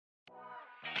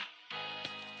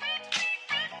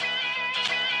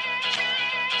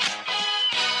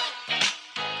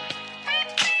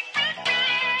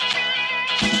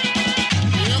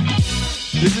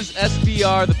This is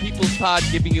SBR, the People's Pod,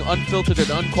 giving you unfiltered and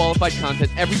unqualified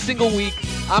content every single week.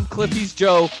 I'm Cliff, he's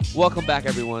Joe. Welcome back,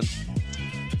 everyone.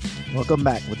 Welcome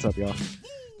back. What's up, y'all?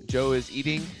 Joe is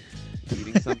eating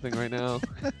something right now.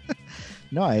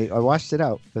 No, I washed it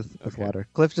out with water.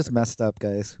 Cliff just messed up,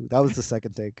 guys. That was the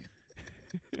second take.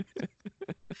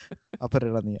 I'll tag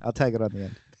it on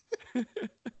the end.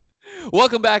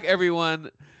 Welcome back, everyone.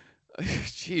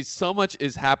 Jeez, so much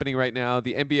is happening right now.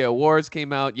 The NBA awards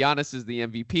came out. Giannis is the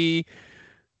MVP.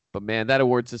 But man, that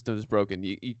award system is broken.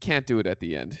 You can't do it at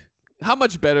the end. How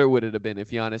much better would it have been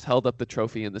if Giannis held up the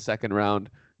trophy in the second round,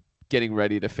 getting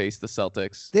ready to face the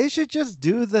Celtics? They should just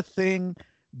do the thing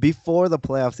before the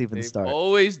playoffs even start.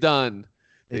 Always done.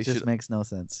 It just makes no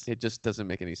sense. It just doesn't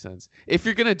make any sense. If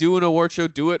you're going to do an award show,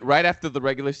 do it right after the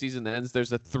regular season ends.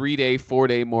 There's a 3-day,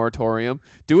 4-day moratorium.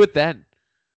 Do it then.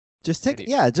 Just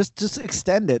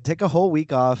extend it. Take a whole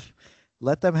week off.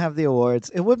 Let them have the awards.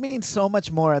 It would mean so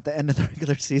much more at the end of the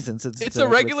regular season. Since it's a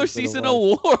regular season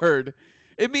award.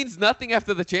 It means nothing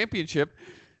after the championship.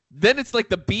 Then it's like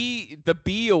the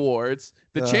B awards.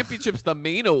 The championship's the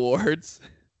main awards.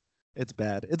 It's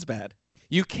bad. It's bad.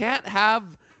 You can't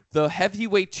have the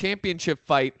heavyweight championship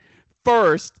fight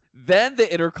first, then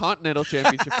the Intercontinental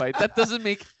Championship fight. That doesn't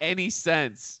make any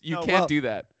sense. You can't do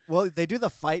that. Well, they do the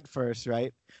fight first,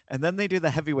 right? And then they do the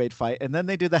heavyweight fight, and then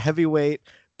they do the heavyweight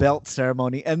belt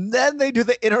ceremony, and then they do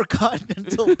the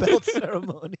Intercontinental belt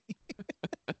ceremony.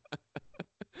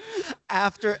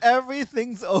 After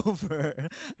everything's over,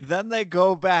 then they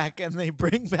go back and they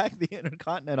bring back the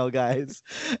Intercontinental guys,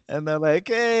 and they're like,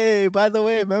 "Hey, by the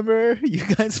way, remember you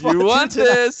guys won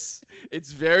this?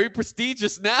 It's very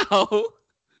prestigious now."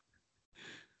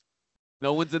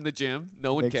 No one's in the gym.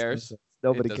 No one cares.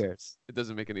 Nobody cares. It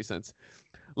doesn't make any sense.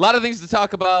 A lot of things to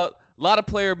talk about. A lot of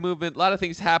player movement. A lot of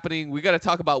things happening. We got to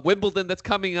talk about Wimbledon that's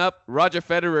coming up. Roger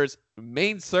Federer's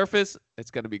main surface. It's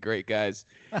going to be great, guys.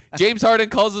 James Harden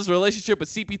calls his relationship with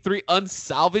CP3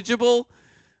 unsalvageable.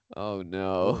 Oh,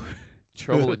 no.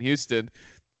 Trouble in Houston.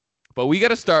 But we got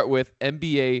to start with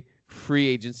NBA free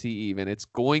agency eve, and it's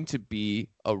going to be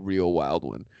a real wild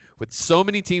one. With so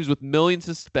many teams with millions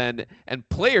to spend and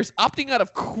players opting out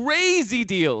of crazy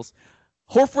deals.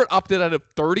 Horford opted out of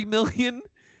 $30 million.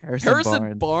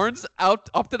 Harrison Barnes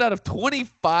opted out of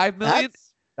 $25 million.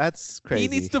 That's crazy. He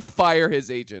needs to fire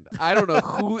his agent. I don't know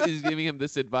who is giving him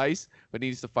this advice, but he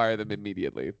needs to fire them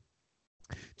immediately.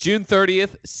 June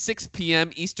 30th, 6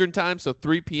 p.m. Eastern time, so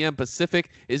 3 p.m.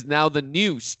 Pacific, is now the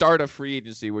new start of free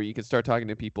agency where you can start talking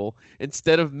to people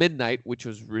instead of midnight, which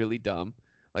was really dumb.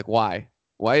 Like, why?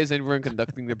 Why is everyone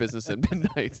conducting their business at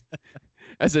midnight?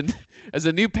 As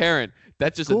a new parent,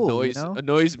 that just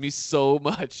annoys me so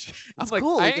much. It's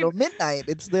cool. Midnight.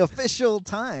 It's the official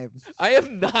time. I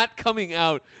am not coming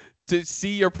out to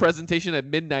see your presentation at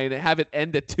midnight and have it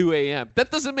end at 2 a.m.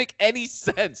 That doesn't make any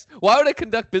sense. Why would I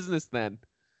conduct business then?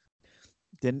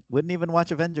 Wouldn't even watch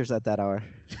Avengers at that hour.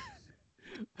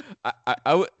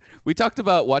 We talked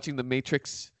about watching The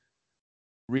Matrix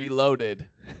Reloaded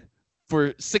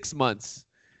for 6 months.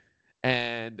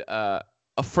 And a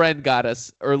friend got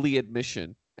us early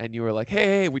admission, and you were like,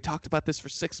 hey, we talked about this for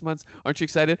 6 months. Aren't you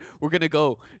excited? We're going to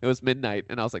go. It was midnight.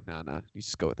 And I was like, no, you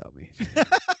just go without me.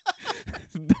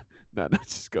 No,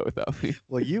 just go without me.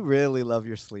 Well, you really love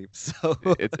your sleep, so.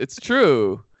 It's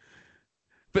true.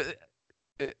 But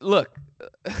look,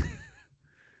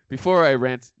 before I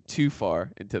rant too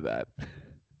far into that,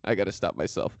 I got to stop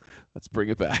myself. Let's bring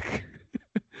it back.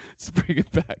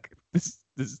 This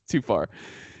is too far.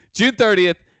 June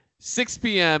 30th, 6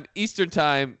 p.m. Eastern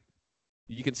time.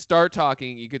 You can start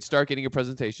talking. You can start getting your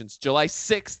presentations. July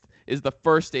 6th is the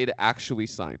first day to actually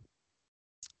sign.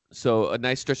 So a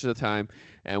nice stretch of the time.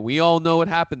 And we all know what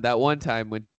happened that one time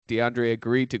when DeAndre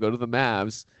agreed to go to the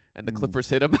Mavs and the Clippers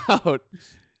hit him out.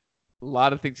 A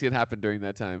lot of things can happen during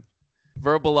that time.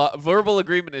 Verbal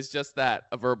agreement is just that,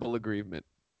 a verbal agreement.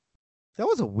 That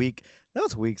was weak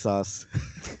sauce.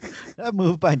 That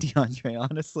move by DeAndre,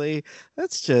 honestly,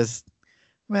 that's just,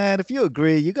 man, if you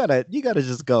agree, you gotta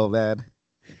just go, man.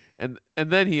 And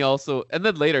then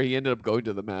later he ended up going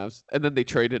to the Mavs, and then they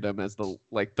traded him as the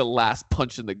last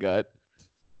punch in the gut.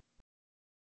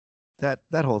 That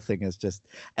whole thing is just,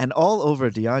 and all over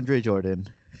DeAndre Jordan.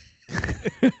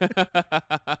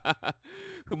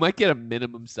 Who might get a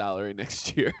minimum salary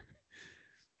next year.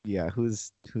 Yeah,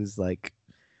 who's like,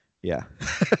 yeah.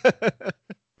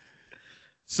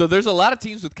 So there's a lot of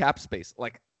teams with cap space,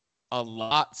 like a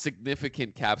lot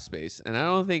significant cap space. And I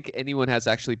don't think anyone has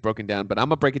actually broken down, but I'm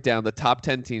going to break it down. The top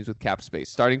 10 teams with cap space,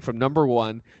 starting from number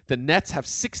 1, the Nets have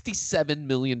 $67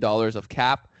 million of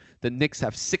cap. The Knicks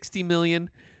have $60 million.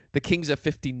 The Kings have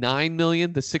 59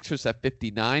 million. The Sixers have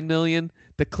 59 million.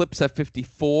 The Clips have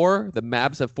 54. The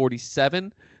Mavs have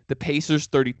 47. The Pacers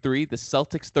 33. The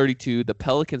Celtics 32. The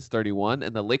Pelicans 31.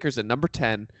 And the Lakers at number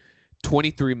 10,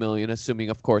 23 million, assuming,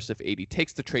 of course, if AD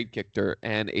takes the trade kicker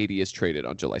and AD is traded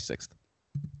on July 6th.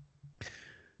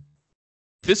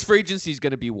 This free agency is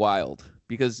going to be wild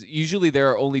because usually there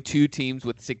are only two teams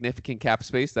with significant cap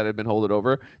space that have been holding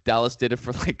over. Dallas did it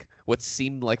for like what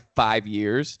seemed like 5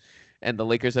 years, and the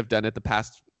Lakers have done it the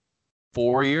past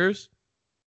 4 years.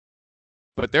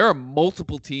 But there are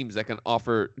multiple teams that can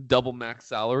offer double max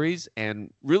salaries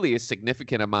and really a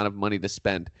significant amount of money to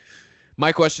spend.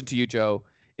 My question to you, Joe,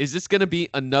 is this going to be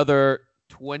another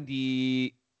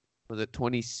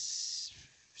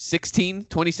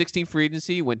 2016 free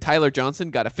agency when Tyler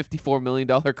Johnson got a $54 million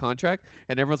contract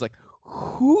and everyone's like,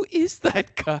 who is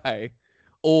that guy?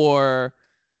 Or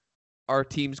are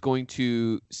teams going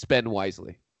to spend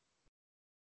wisely?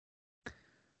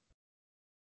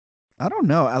 I don't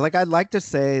know. I'd like to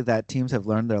say that teams have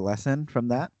learned their lesson from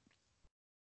that,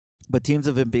 but teams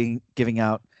have been giving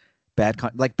out bad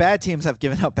teams have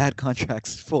given out bad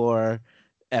contracts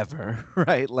forever,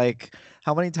 right? Like,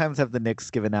 how many times have the Knicks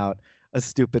given out a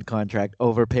stupid contract,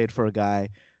 overpaid for a guy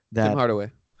that Tim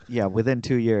Hardaway? Yeah, within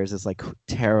 2 years is like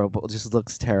terrible. It just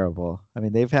looks terrible. I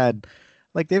mean, they've gotten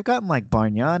like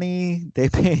Bargnani. They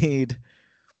paid.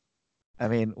 I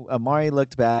mean, Amari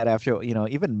looked bad after,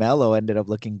 even Melo ended up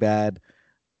looking bad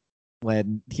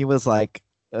when he was like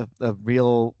a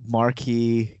real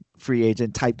marquee free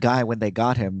agent type guy when they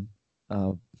got him.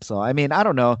 So, I mean, I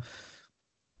don't know.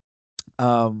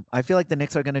 I feel like the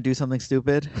Knicks are going to do something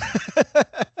stupid.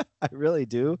 I really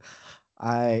do.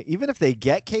 Even if they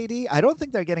get KD, I don't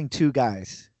think they're getting two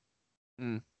guys.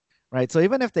 Right? So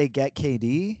even if they get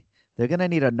KD, they're going to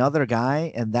need another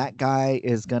guy, and that guy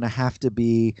is going to have to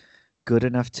be good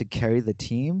enough to carry the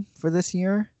team for this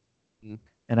year.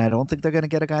 And I don't think they're going to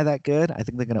get a guy that good. I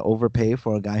think they're going to overpay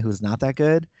for a guy who's not that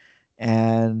good.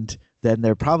 And then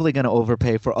they're probably going to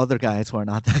overpay for other guys who are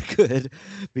not that good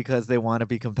because they want to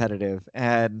be competitive.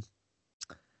 And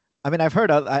I mean, I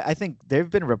think they've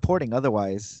been reporting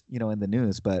otherwise, in the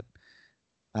news, but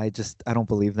I don't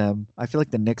believe them. I feel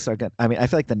like the Nets are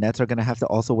going to have to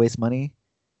also waste money.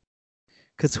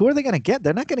 Because who are they going to get?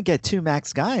 They're not going to get two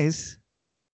max guys.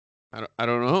 I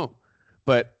don't know.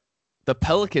 But the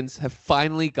Pelicans have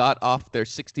finally got off their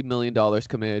 $60 million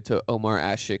committed to Omar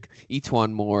Ashik,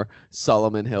 Etuan Moore,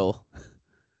 Solomon Hill.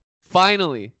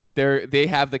 Finally, they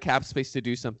have the cap space to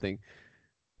do something.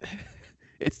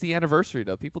 It's the anniversary,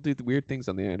 though. People do weird things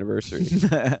on the anniversary.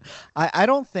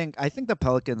 I think the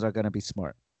Pelicans are going to be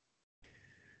smart.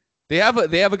 They have a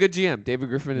good GM. David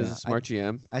Griffin is a smart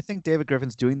GM. I think David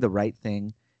Griffin's doing the right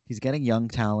thing. He's getting young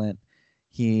talent.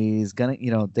 He's gonna,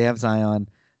 they have Zion.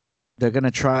 I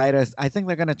think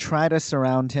they're gonna try to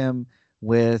surround him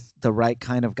with the right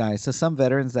kind of guys. So some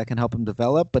veterans that can help him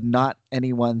develop, but not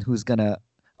anyone who's gonna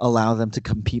allow them to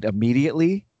compete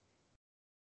immediately.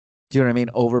 Do you know what I mean?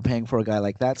 Overpaying for a guy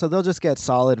like that. So they'll just get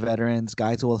solid veterans,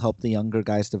 guys who will help the younger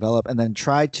guys develop, and then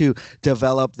try to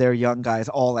develop their young guys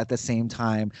all at the same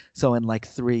time. So in like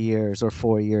 3 years or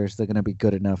 4 years, they're gonna be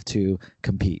good enough to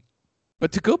compete.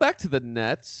 But to go back to the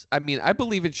Nets, I mean, I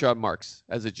believe in Sean Marks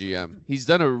as a GM. He's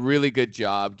done a really good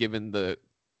job given the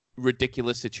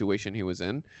ridiculous situation he was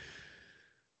in.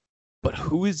 But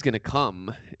who is going to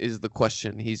come is the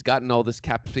question. He's gotten all this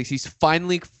cap space. He's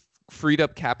finally freed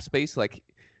up cap space. Like,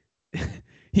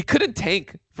 he couldn't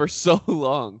tank for so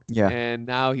long. Yeah. And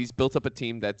now he's built up a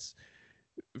team that's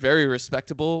very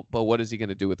respectable. But what is he going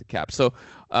to do with the cap? So,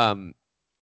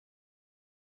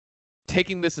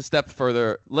 taking this a step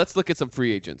further, let's look at some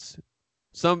free agents.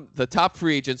 The top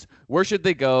free agents, where should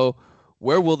they go?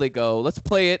 Where will they go? Let's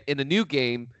play it in a new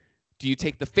game. Do you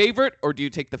take the favorite or do you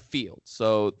take the field?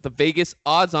 So the Vegas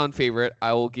odds-on favorite,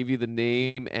 I will give you the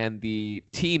name and the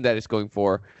team that it's going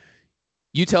for.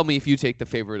 You tell me if you take the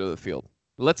favorite of the field.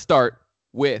 Let's start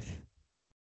with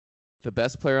the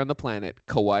best player on the planet,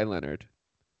 Kawhi Leonard.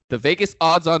 The Vegas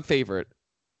odds-on favorite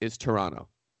is Toronto.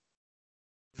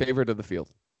 Favorite of the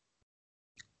field.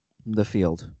 The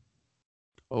field.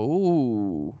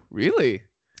 Oh, really?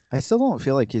 I still don't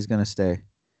feel like he's going to stay.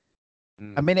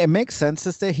 I mean, it makes sense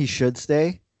to stay. He should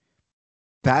stay.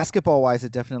 Basketball-wise,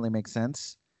 it definitely makes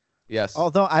sense. Yes.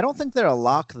 Although I don't think they're a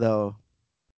lock, though,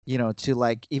 to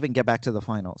like even get back to the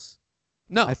finals.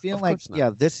 No, I feel like,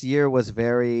 this year was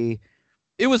very...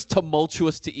 It was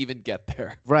tumultuous to even get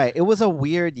there. Right. It was a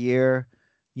weird year.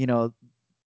 The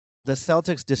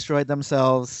Celtics destroyed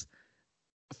themselves.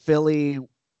 Philly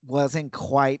wasn't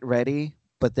quite ready,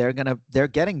 but they're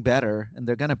getting better, and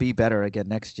they're gonna be better again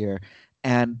next year.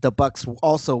 and the Bucks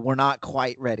also were not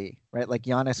quite ready, right? Like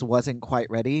Giannis wasn't quite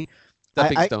ready.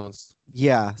 Stepping stones.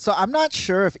 Yeah. So I'm not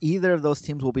sure if either of those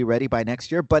teams will be ready by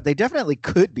next year, but they definitely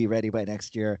could be ready by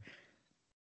next year.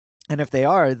 And if they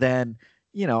are, then,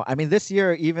 I mean, this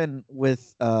year, even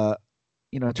with,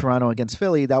 Toronto against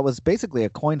Philly, that was basically a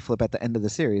coin flip at the end of the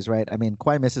series, right? I mean,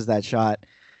 Kawhi misses that shot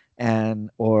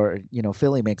or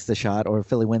Philly makes the shot or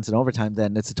Philly wins in overtime,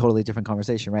 then it's a totally different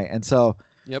conversation, right? And so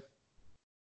yep.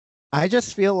 I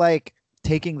just feel like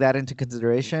taking that into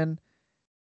consideration,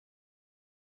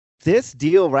 this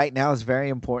deal right now is very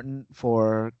important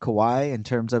for Kawhi in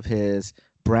terms of his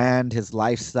brand, his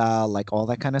lifestyle, like all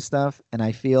that kind of stuff. And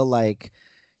I feel like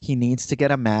he needs to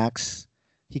get a max.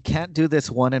 He can't do this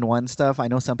 1-and-1 stuff. I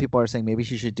know some people are saying maybe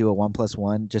he should do a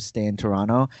 1+1, just stay in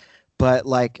Toronto. But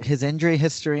like his injury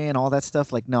history and all that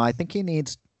stuff, like, no, I think he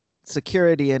needs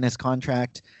security in his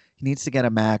contract. He needs to get a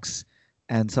max.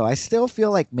 And so I still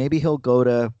feel like maybe he'll go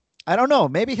to, I don't know,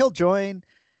 maybe he'll join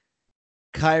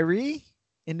Kyrie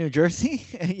in New Jersey,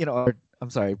 or I'm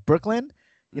sorry, Brooklyn.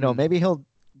 Maybe he'll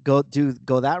go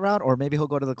that route, or maybe he'll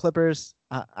go to the Clippers.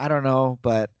 I don't know,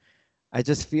 but I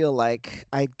just feel like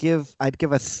I'd give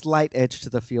a slight edge to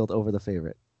the field over the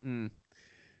favorite.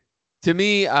 To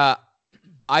me,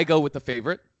 I go with the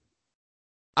favorite.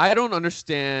 I don't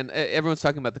understand. Everyone's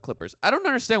talking about the Clippers. I don't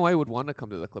understand why he would want to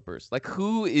come to the Clippers. Like,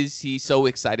 who is he so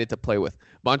excited to play with?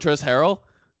 Montrezl Harrell?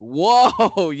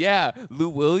 Whoa, yeah. Lou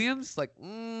Williams? Like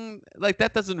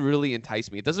that doesn't really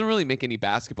entice me. It doesn't really make any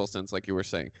basketball sense, like you were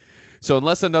saying. So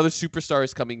unless another superstar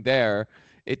is coming there,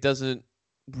 it doesn't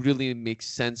really make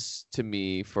sense to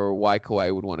me for why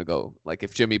Kawhi would want to go. Like,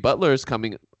 if Jimmy Butler is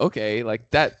coming, okay,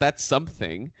 like that's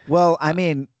something. Well, I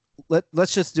mean,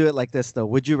 let's just do it like this, though.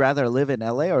 Would you rather live in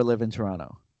LA or live in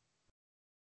Toronto?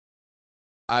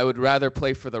 I would rather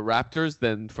play for the Raptors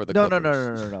than for the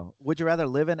Clippers. No. Would you rather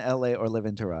live in LA or live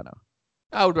in Toronto?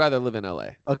 I would rather live in LA.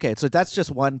 Okay, so that's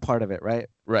just one part of it, right?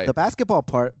 Right. The basketball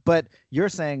part, but you're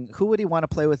saying who would he want to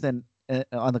play with on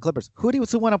the Clippers? Who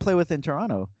want to play with in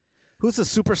Toronto? Who's the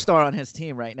superstar on his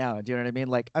team right now? Do you know what I mean?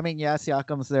 Like, I mean, yeah,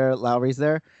 Siakam's there, Lowry's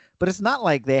there, but it's not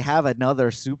like they have another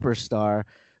superstar.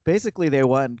 Basically, they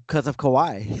won because of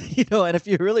Kawhi, and if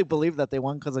you really believe that they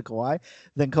won because of Kawhi,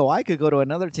 then Kawhi could go to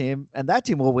another team and that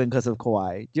team will win because of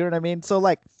Kawhi. Do you know what I mean? So,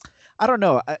 like, I don't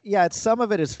know. Yeah, some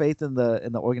of it is faith in the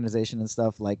organization and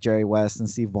stuff, like Jerry West and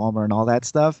Steve Ballmer and all that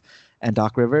stuff, and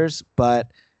Doc Rivers.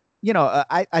 But,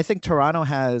 I think Toronto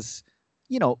has,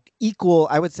 equal,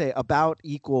 I would say about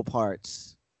equal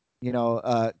parts.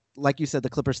 Like you said, the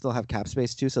Clippers still have cap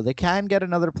space too, so they can get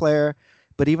another player.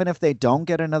 But even if they don't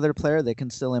get another player, they can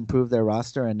still improve their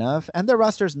roster enough. And their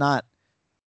roster's not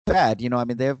bad. I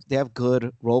mean, they have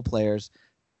good role players.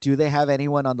 Do they have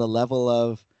anyone on the level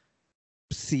of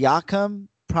Siakam?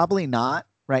 Probably not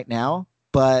right now,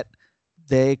 but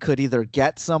they could either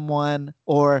get someone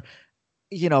or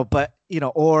Siakam's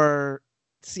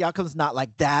not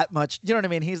like that much. You know what I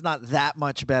mean? He's not that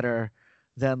much better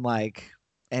than like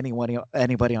anybody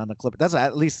on the Clippers. That's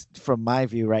at least from my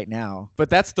view right now. But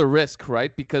that's the risk,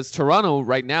 right? Because Toronto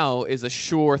right now is a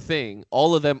sure thing.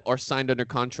 All of them are signed under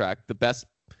contract. The best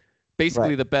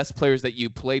best players that you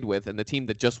played with and the team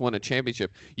that just won a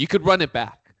championship. You could run it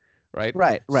back, right?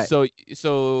 Right. So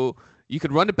you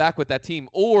could run it back with that team,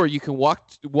 or you can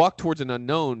walk towards an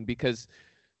unknown, because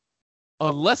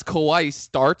unless Kawhi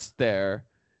starts there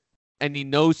and he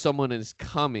knows someone is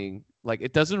coming, like,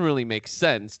 it doesn't really make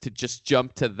sense to just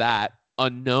jump to that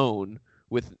unknown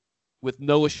with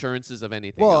no assurances of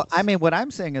anything else. I mean, what I'm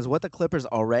saying is what the Clippers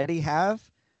already have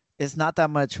is not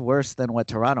that much worse than what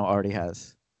Toronto already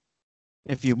has.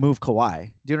 If you move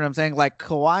Kawhi, do you know what I'm saying? Like,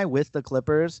 Kawhi with the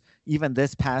Clippers, even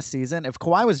this past season, if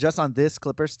Kawhi was just on this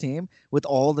Clippers team with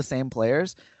all the same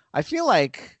players, I feel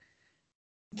like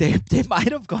they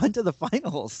might have gone to the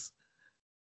finals.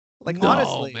 Like, no,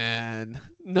 honestly, man,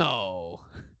 no.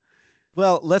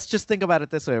 Well, let's just think about it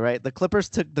this way, right? The Clippers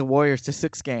took the Warriors to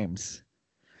 6 games.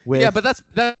 Yeah, but that's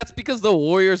because the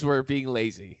Warriors were being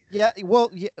lazy. Yeah,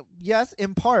 well, yes,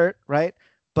 in part, right?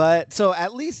 But so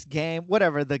at least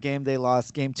whatever the game they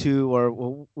lost, game 2 or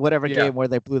whatever game where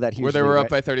they blew that huge where they were lead, up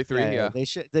by 33. Yeah,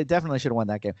 they definitely should have won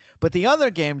that game. But the other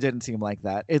game didn't seem like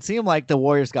that. It seemed like the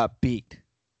Warriors got beat.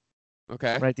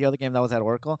 Okay. Right, the other game that was at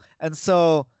Oracle,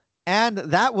 and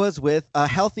that was with a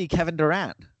healthy Kevin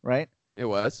Durant, right? It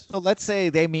was. So let's say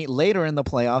they meet later in the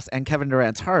playoffs and Kevin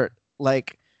Durant's hurt.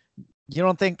 Like, you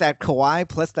don't think that Kawhi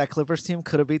plus that Clippers team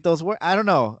could have beat those Warriors? I don't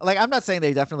know. Like, I'm not saying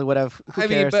they definitely would have. Who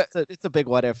cares? Mean, but it's a big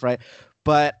what if, right?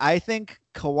 But I think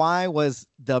Kawhi was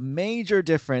the major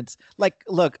difference. Like,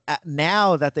 look,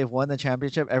 now that they've won the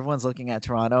championship, everyone's looking at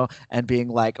Toronto and being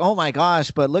like, "Oh my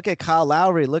gosh!" But look at Kyle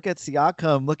Lowry, look at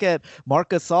Siakam, look at Marc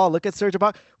Gasol, look at Serge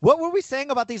Ibaka. What were we saying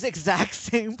about these exact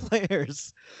same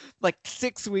players like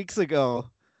 6 weeks ago?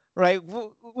 Right,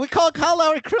 we call Kyle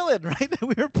Lowry Krillin, right?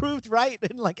 We were proved right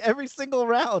in like every single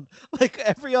round, like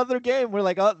every other game. We're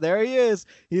like, oh, there he is,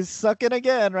 he's sucking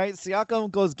again, right?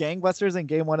 Siakam goes gangbusters in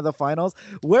game 1 of the finals.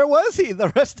 Where was he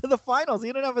the rest of the finals? He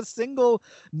didn't have a single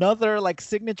another like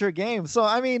signature game. So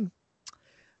I mean,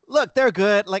 look, they're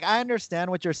good. Like I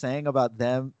understand what you're saying about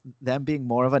them being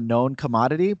more of a known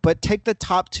commodity, but take the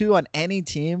top 2 on any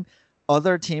team,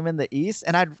 other team in the East,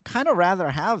 and I'd kind of rather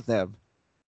have them.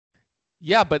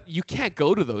 Yeah, but you can't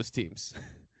go to those teams.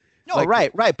 No,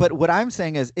 like, right. But what I'm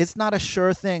saying is it's not a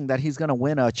sure thing that he's going to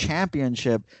win a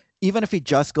championship, even if he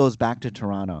just goes back to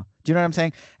Toronto. Do you know what I'm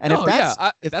saying? And no,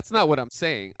 that's not what I'm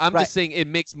saying. I'm just saying it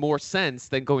makes more sense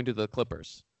than going to the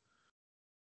Clippers.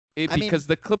 Because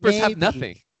the Clippers have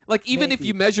nothing. Like, even if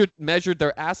you measured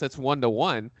their assets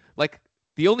 1-to-1, like,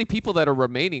 the only people that are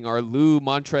remaining are Lou,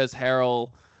 Montrezl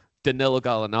Harrell, Danilo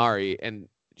Gallinari, and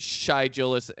Shai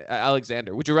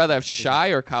Gilgeous-Alexander. Would you rather have Shai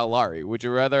or Kyle Lowry? Would you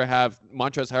rather have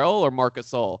Montrezl Harrell or Marc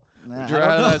Gasol? Would you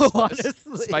rather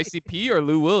have Spicy P or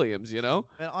Lou Williams, you know?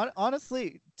 And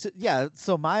honestly,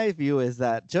 so my view is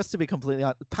that, just to be completely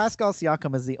honest, Pascal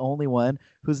Siakam is the only one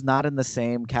who's not in the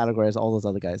same category as all those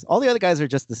other guys. All the other guys are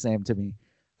just the same to me.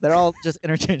 They're all just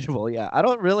interchangeable. Yeah, I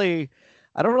don't really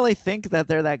think that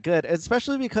they're that good,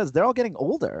 especially because they're all getting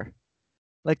older.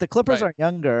 Like the Clippers are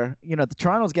younger, the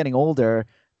Toronto's getting older,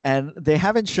 and they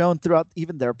haven't shown throughout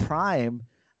even their prime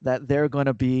that they're going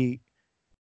to be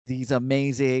these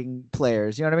amazing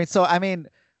players. You know what I mean? So, I mean,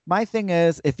 my thing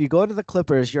is, if you go to the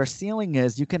Clippers, your ceiling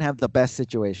is you can have the best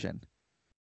situation,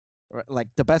 like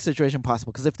the best situation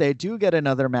possible. Because if they do get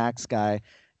another max guy,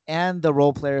 and the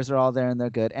role players are all there and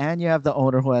they're good, and you have the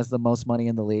owner who has the most money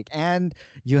in the league, and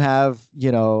you have,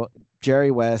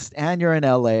 Jerry West, and you're in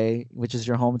LA, which is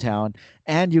your hometown,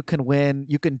 and you can win.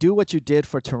 You can do what you did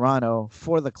for Toronto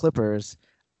for the Clippers,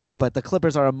 but the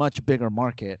Clippers are a much bigger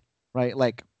market, right?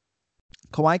 Like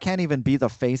Kawhi can't even be the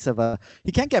face of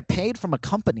he can't get paid from a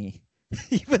company,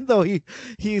 even though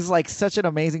he's like such an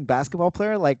amazing basketball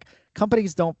player. Like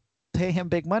companies don't pay him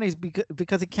big money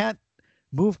because he can't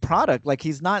move product. Like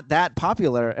he's not that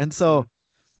popular. And so,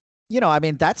 I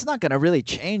mean, that's not going to really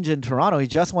change in Toronto. He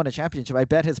just won a championship. I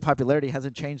bet his popularity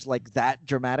hasn't changed like that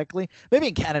dramatically. Maybe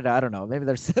in Canada, I don't know. Maybe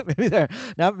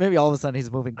maybe all of a sudden he's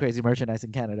moving crazy merchandise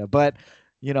in Canada. But,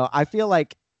 I feel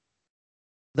like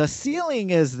the ceiling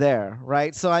is there,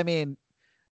 right? So, I mean,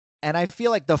 and I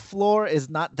feel like the floor is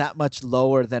not that much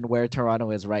lower than where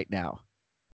Toronto is right now.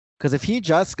 Because if he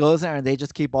just goes there and they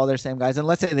just keep all their same guys, and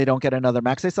let's say they don't get another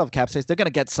max, they still have cap space, they're going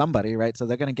to get somebody, right? So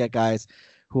they're going to get guys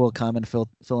who will come and fill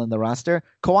in the roster.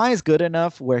 Kawhi is good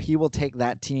enough where he will take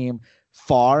that team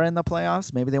far in the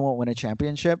playoffs. Maybe they won't win a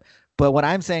championship. But what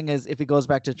I'm saying is if he goes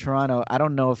back to Toronto, I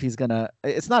don't know if he's going to –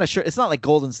 it's not like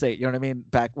Golden State, you know what I mean,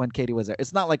 back when KD was there.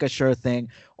 It's not like a sure thing,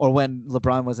 or when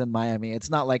LeBron was in Miami. It's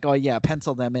not like, oh, yeah,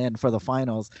 pencil them in for the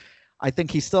finals. I think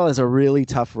he still has a really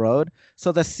tough road.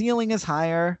 So the ceiling is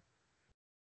higher.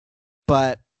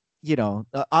 But,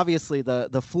 obviously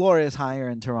the floor is higher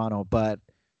in Toronto, but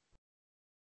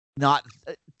not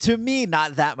to me,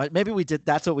 not that much. Maybe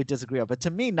that's what we disagree on, but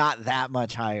to me, not that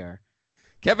much higher.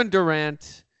 Kevin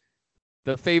Durant,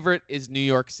 the favorite is New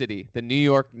York City, the New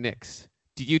York Knicks.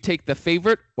 Do you take the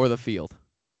favorite or the field?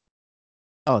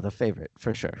 Oh, the favorite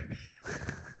for sure.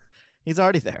 He's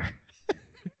already there.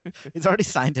 He's already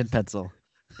signed in pencil.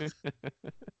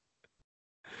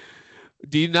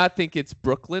 Do you not think it's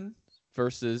Brooklyn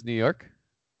versus New York?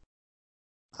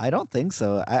 I don't think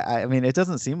so. I mean, it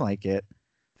doesn't seem like it.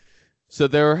 So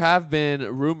there have been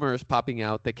rumors popping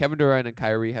out that Kevin Durant and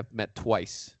Kyrie have met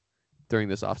twice during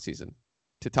this offseason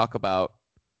to talk about,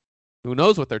 who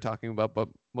knows what they're talking about, but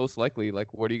most likely,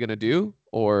 like, what are you going to do?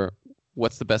 Or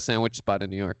what's the best sandwich spot in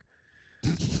New York?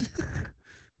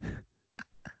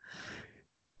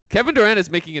 Kevin Durant is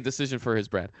making a decision for his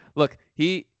brand. Look,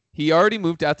 he already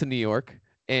moved out to New York,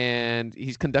 and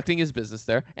he's conducting his business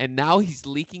there. And now he's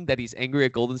leaking that he's angry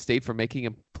at Golden State for making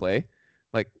him play.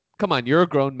 Like, come on, you're a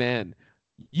grown man.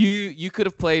 You could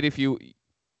have played if you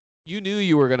knew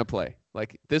you were going to play.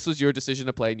 Like, this was your decision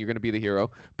to play, and you're going to be the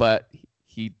hero. But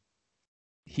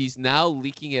he's now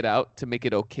leaking it out to make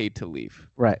it okay to leave.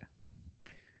 Right.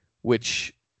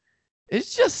 Which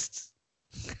is just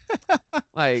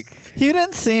like, he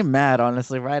didn't seem mad,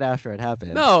 honestly, right after it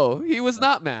happened. No, he was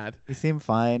not mad. He seemed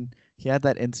fine. He had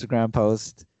that Instagram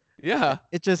post. Yeah.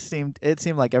 It seemed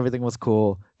like everything was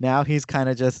cool. Now he's kind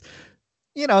of just,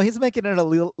 he's making it a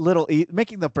little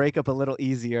making the breakup a little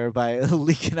easier by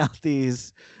leaking out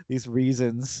these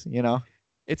reasons.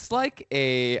 It's like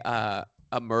a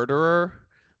murderer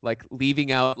like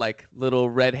leaving out like little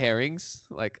red herrings,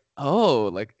 like, oh,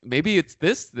 like maybe it's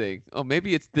this thing. Oh,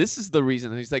 maybe this is the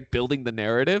reason. And he's like building the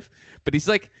narrative, but he's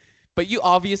like, but you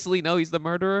obviously know he's the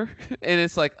murderer, and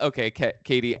it's like, okay,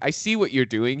 Katie, I see what you're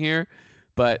doing here,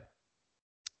 but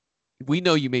we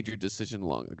know you made your decision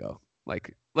long ago.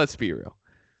 Like, let's be real.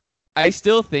 I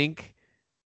still think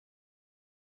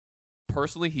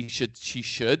personally she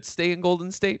should stay in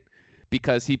Golden State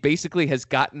because he basically has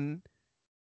gotten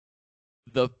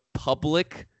the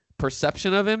public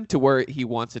perception of him to where he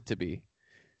wants it to be.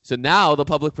 So now the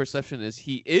public perception is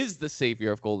he is the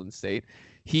savior of Golden State.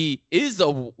 He is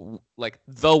the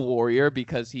warrior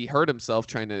because he hurt himself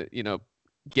trying to,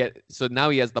 get, so now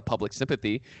he has the public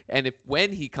sympathy. And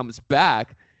when he comes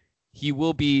back, he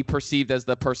will be perceived as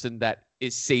the person that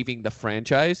is saving the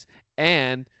franchise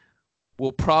and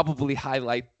will probably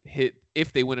highlight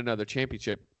if they win another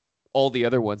championship, all the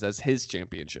other ones as his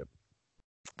championship.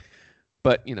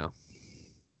 But, he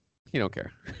don't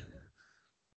care.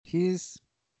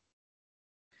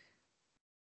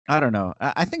 I don't know.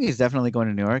 I think he's definitely going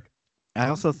to New York. I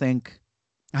also think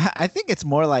it's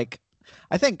more like,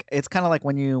 I think it's kind of like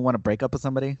when you want to break up with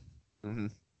somebody, mm-hmm.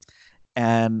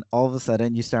 and all of a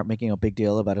sudden you start making a big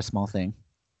deal about a small thing.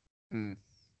 Mm.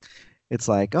 It's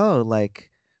like, oh, like,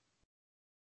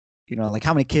 like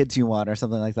how many kids you want or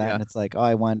something like that. Yeah. And it's like, oh,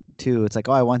 I want 2. It's like,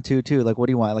 oh, I want 2 too. Like, what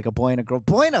do you want? Like a boy and a girl.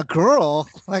 Boy and a girl?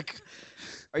 Like,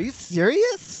 are you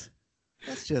serious?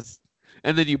 That's just.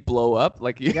 And then you blow up.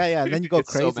 Like, yeah. And then you go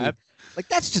crazy. So mad. Like,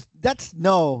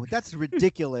 that's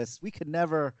ridiculous. We could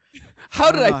never. How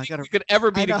did I think we could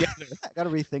ever be together? I got to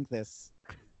rethink this.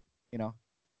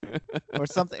 Or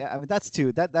something. I mean, that's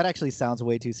too. That actually sounds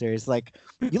way too serious. Like,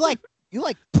 you like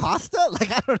pasta?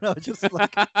 Like, I don't know. Just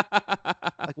like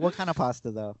what kind of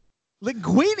pasta though?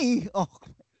 Linguine? Oh,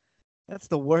 that's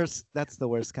the worst. That's the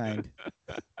worst kind.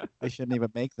 They shouldn't even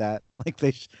make that. Like,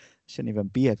 they shouldn't even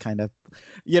be a kind of,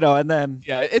 and then.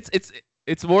 Yeah,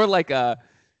 it's more like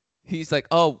he's like,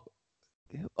 oh,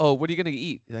 what are you gonna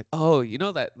eat? He's like, oh,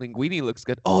 that linguine looks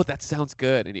good. Oh, that sounds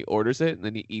good. And he orders it and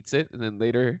then he eats it. And then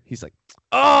later he's like,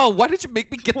 oh, why did you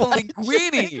make me get the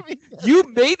linguine? You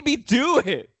made me do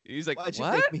it. He's like, why'd you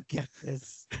make me get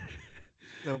this?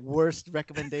 The worst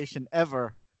recommendation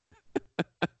ever.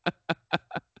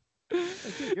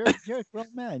 Like, you're a grown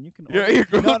man. You can order. You're a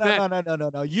grown man.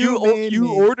 No.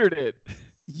 You ordered it.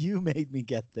 You made me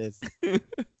get this.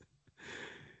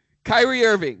 Kyrie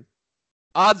Irving,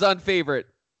 odds-on favorite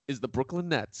is the Brooklyn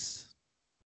Nets.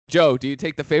 Joe, do you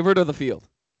take the favorite or the field?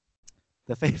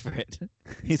 The favorite.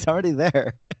 He's already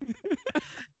there.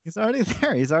 He's already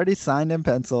there. He's already signed in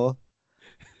pencil.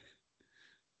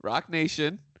 Rock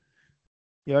Nation.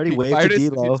 He already waved to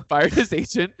D'Lo. He fired his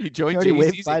agent. He joined. He already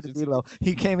waved bye to D'Lo.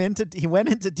 He went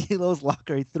into D'Lo's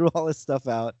locker. He threw all his stuff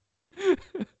out.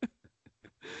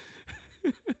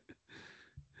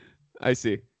 I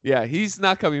see. Yeah, he's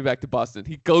not coming back to Boston.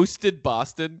 He ghosted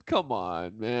Boston. Come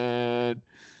on, man.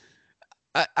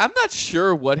 I'm not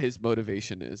sure what his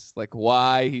motivation is. Like,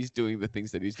 why he's doing the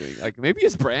things that he's doing. Like, maybe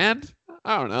his brand.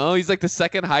 I don't know. He's like the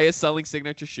second highest selling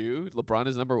signature shoe. LeBron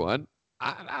is number 1.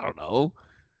 I don't know.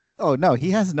 Oh no, he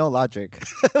has no logic.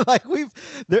 Like,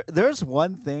 there's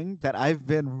one thing that I've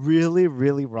been really,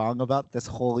 really wrong about this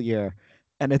whole year,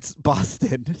 and it's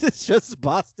Boston. It's just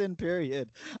Boston, period.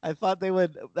 I thought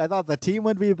the team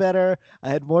would be better. I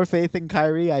had more faith in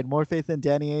Kyrie. I had more faith in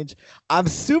Danny Ainge. I'm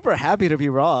super happy to be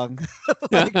wrong.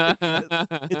 Like,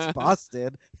 it's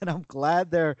Boston, and I'm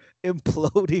glad they're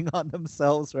imploding on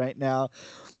themselves right now.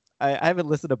 I haven't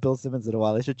listened to Bill Simmons in a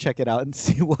while. I should check it out and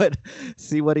see what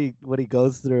he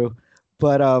goes through.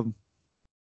 But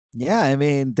yeah, I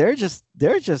mean, they're just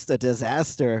a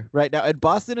disaster right now. And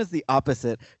Boston is the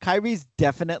opposite. Kyrie's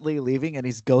definitely leaving, and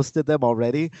he's ghosted them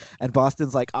already. And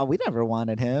Boston's like, oh, we never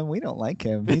wanted him. We don't like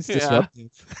him. He's disruptive.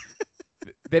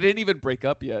 They didn't even break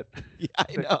up yet. Yeah,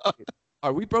 I know.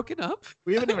 Are we broken up?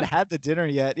 We haven't even had the dinner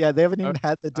yet. Yeah, they haven't even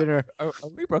had the dinner. Are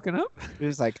we broken up? It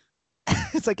was like.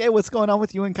 It's like, hey, what's going on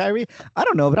with you and Kyrie? I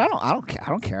don't know, but I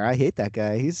don't care. I hate that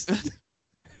guy. He's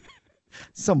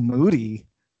so moody.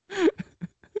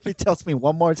 If he tells me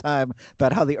one more time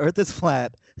about how the earth is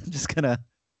flat, I'm just gonna.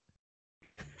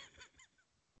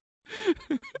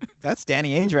 That's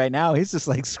Danny Ainge right now. He's just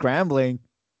like scrambling.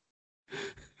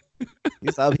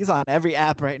 He's on every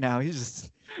app right now.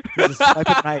 He's just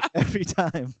swiping right every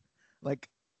time, like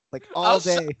all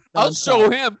day. I'll show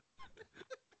him.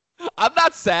 I'm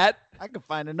not sad. I could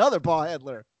find another ball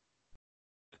handler.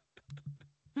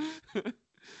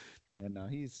 And no,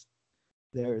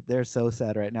 they're so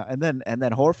sad right now. And then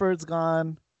Horford's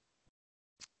gone.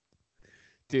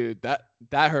 Dude, that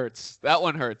hurts. That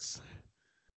one hurts.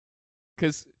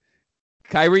 Because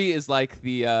Kyrie is like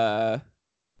the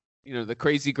the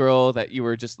crazy girl that you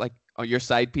were just like on your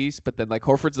side piece, but then like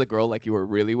Horford's the girl like you were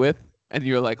really with, and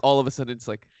you're like all of a sudden it's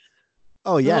like,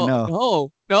 oh yeah,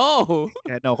 no.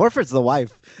 Yeah, no, Horford's the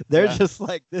wife. They're just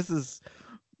like this is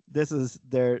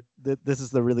the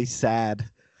really sad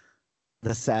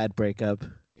breakup.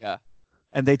 Yeah.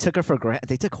 And they took her for granted.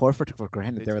 They took Horford for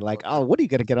granted. They were like, "Oh, what are you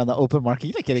gonna get on the open market?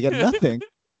 You're not gonna get nothing."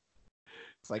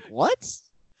 It's like, what?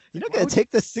 You're not gonna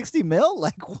take the $60 million?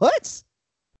 Like what?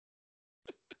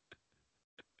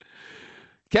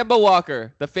 Kemba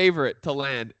Walker, the favorite to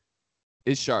land,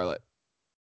 is Charlotte.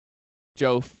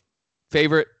 Joe,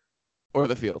 favorite or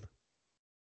the field?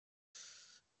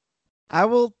 I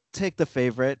will take the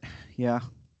favorite. Yeah.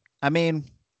 I mean,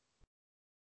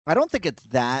 I don't think it's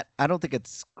that. I don't think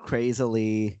it's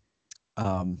crazily.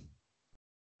 I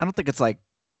don't think it's like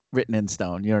written in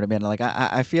stone. You know what I mean? Like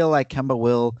I feel like Kemba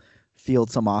will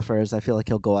field some offers. I feel like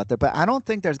he'll go out there, but I don't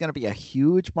think there's going to be a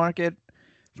huge market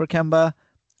for Kemba.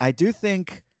 I do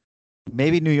think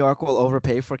maybe New York will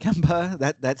overpay for Kemba.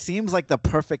 That seems like the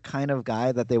perfect kind of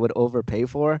guy that they would overpay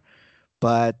for,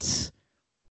 but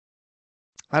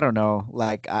I don't know.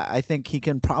 Like I think he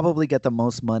can probably get the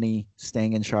most money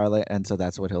staying in Charlotte, and so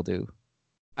that's what he'll do.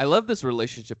 I love this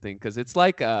relationship thing because it's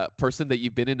like a person that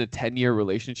you've been in a 10-year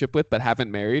relationship with but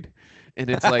haven't married, and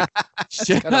it's like, it's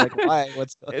like why?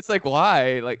 It's like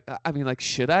why? Like I mean, like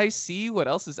should I see what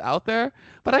else is out there?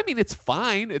 But I mean, it's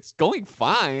fine. It's going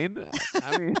fine.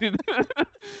 I mean,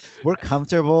 we're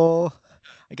comfortable.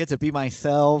 I get to be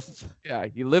myself. Yeah,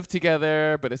 you live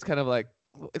together, but it's kind of like.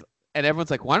 And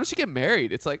everyone's like, why don't you get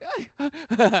married? It's like, who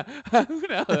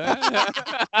knows?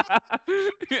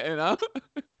 You know?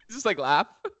 Just like laugh.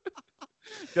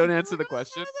 Don't answer the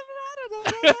question.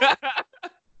 It's like,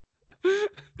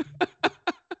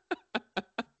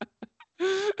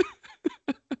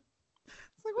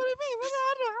 what do you mean?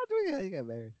 How do we get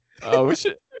married? Oh, we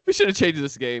should have changed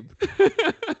this game.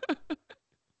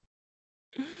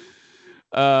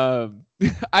 I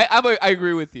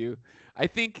agree with you. I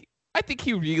think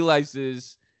he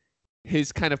realizes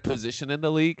his kind of position in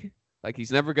the league. Like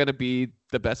he's never going to be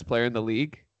the best player in the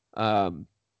league.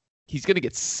 He's going to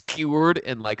get skewered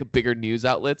in like bigger news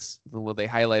outlets when they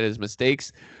highlight his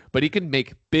mistakes. But he can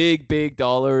make big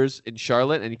dollars in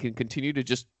Charlotte, and he can continue to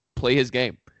just play his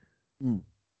game. Mm.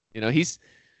 You know, he's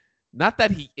not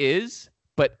that he is,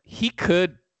 but he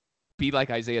could be like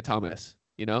Isaiah Thomas.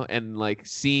 You know, and like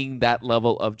seeing that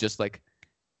level of just like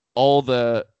all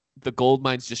the gold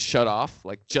mines just shut off,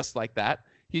 like just like that.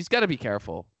 He's got to be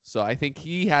careful. So I think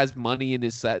he has money in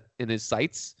his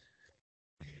sights.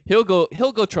 He'll go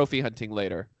trophy hunting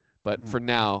later, but for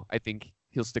now, I think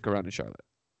he'll stick around in Charlotte.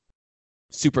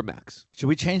 Supermax. Should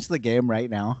we change the game right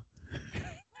now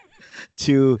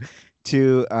to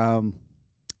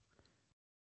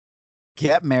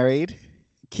get married,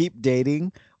 keep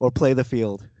dating, or play the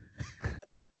field?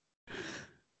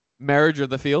 Marriage or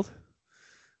the field?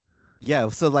 Yeah,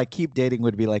 so like keep dating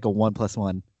would be like a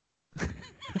 1+1.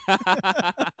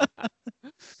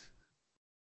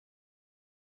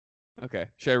 Okay.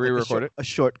 Should I re-record it? A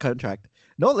short contract.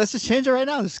 No, let's just change it right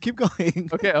now. Let's keep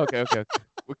going. Okay.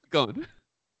 We're going.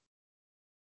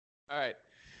 All right.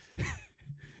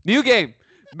 New game.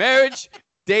 Marriage,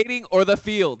 dating, or the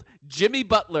field. Jimmy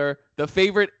Butler, the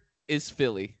favorite is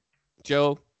Philly.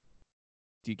 Joe,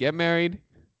 do you get married?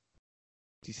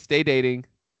 Do you stay dating?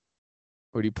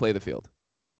 Or do you play the field?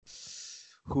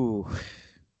 Ooh.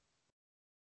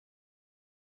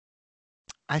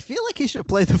 I feel like he should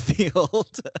play the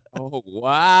field. Oh,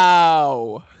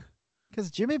 wow.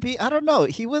 Because Jimmy B, I don't know.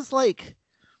 He was like,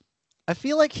 I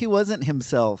feel like he wasn't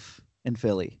himself in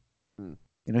Philly. You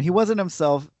know, he wasn't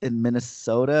himself in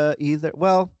Minnesota either.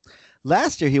 Well,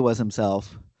 last year he was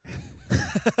himself.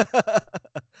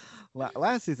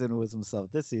 Last season was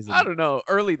himself. This season, I don't know.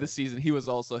 Early this season, he was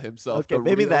also himself. Okay,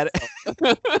 maybe that.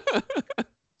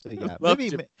 So, yeah,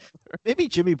 maybe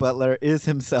Jimmy Butler is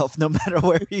himself no matter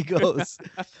where he goes,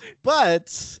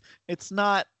 but it's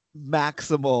not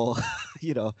maximal.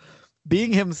 You know,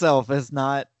 being himself is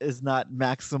not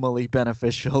maximally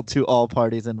beneficial to all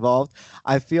parties involved.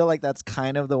 I feel like that's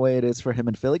kind of the way it is for him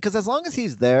in Philly, because as long as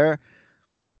he's there,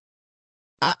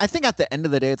 I think at the end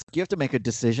of the day, you have to make a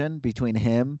decision between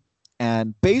him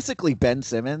and basically Ben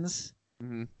Simmons.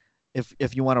 Mm-hmm.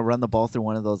 If you want to run the ball through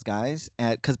one of those guys,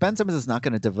 and because Ben Simmons is not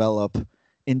going to develop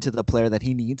into the player that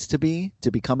he needs to be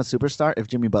to become a superstar if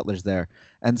Jimmy Butler's there.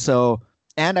 And so,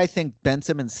 and I think Ben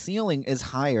Simmons' ceiling is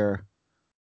higher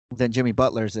than Jimmy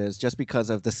Butler's is just because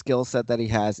of the skill set that he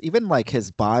has, even like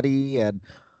his body, and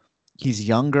he's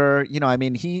younger. You know, I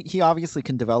mean, he obviously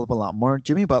can develop a lot more.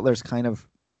 Jimmy Butler's kind of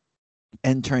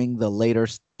entering the later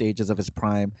stages of his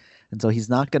prime. And so he's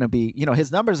not going to be, you know,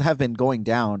 his numbers have been going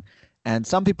down. And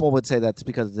some people would say that's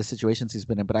because of the situations he's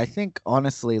been in. But I think,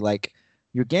 honestly, like,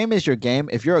 your game is your game.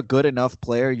 If you're a good enough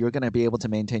player, you're going to be able to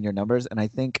maintain your numbers. And I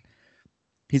think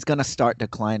he's going to start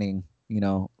declining, you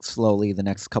know, slowly the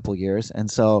next couple years. And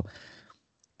so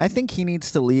I think he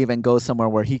needs to leave and go somewhere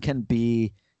where he can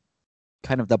be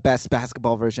kind of the best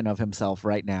basketball version of himself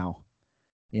right now.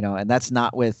 You know, and that's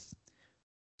not with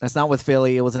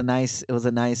Philly. It was a nice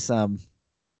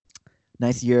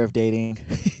nice year of dating.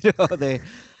 You know, they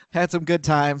had some good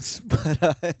times, but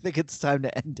I think it's time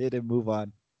to end it and move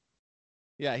on.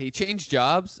 Yeah, he changed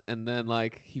jobs, and then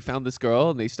like he found this girl,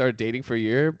 and they started dating for a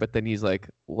year. But then he's like,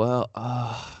 "Well,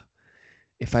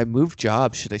 if I move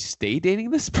jobs, should I stay dating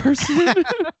this person?"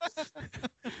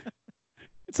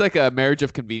 It's like a marriage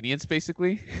of convenience,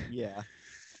 basically. Yeah.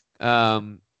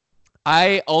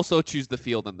 I also choose the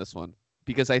field on this one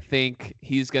because I think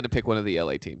he's going to pick one of the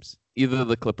LA teams, either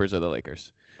the Clippers or the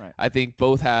Lakers. Right. I think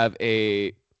both have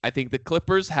I think the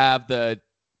Clippers have the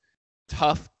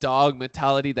tough dog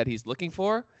mentality that he's looking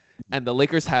for, and the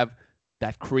Lakers have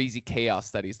that crazy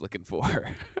chaos that he's looking for.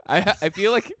 I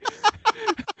feel like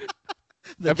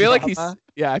I feel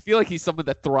like he's someone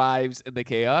that thrives in the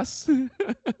chaos.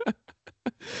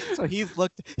 So he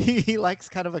likes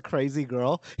kind of a crazy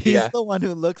girl. He's the one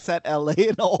who looks at LA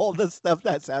and all the stuff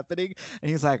that's happening, and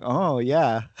he's like, "Oh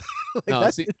yeah." Like,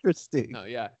 that's interesting. No,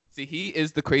 yeah. See, he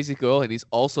is the crazy girl, and he's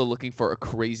also looking for a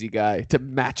crazy guy to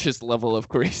match his level of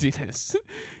craziness.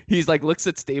 He's like, looks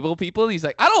at stable people, and he's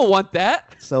like, I don't want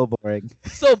that. So boring.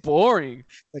 So boring.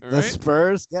 Like, the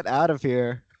Spurs, get out of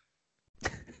here.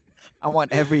 I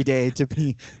want every day to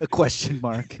be a question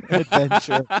mark, an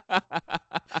adventure.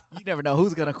 You never know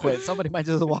who's going to quit. Somebody might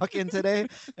just walk in today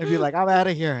and be like, I'm out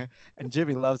of here. And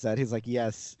Jimmy loves that. He's like,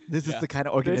 yes, this is the kind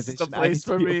of organization. This is the place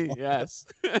for me. Yes.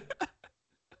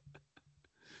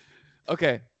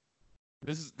 Okay.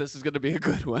 This is going to be a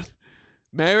good one.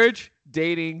 Marriage,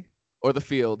 dating, or the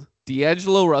field.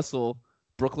 D'Angelo Russell,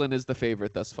 Brooklyn is the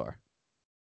favorite thus far.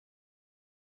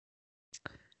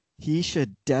 He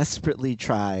should desperately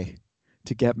try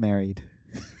to get married.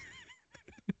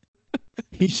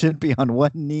 He should be on one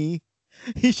knee.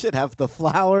 He should have the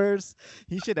flowers.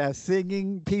 He should have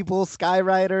singing people,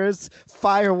 skywriters,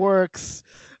 fireworks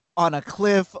on a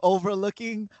cliff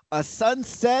overlooking a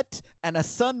sunset and a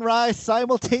sunrise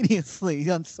simultaneously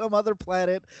on some other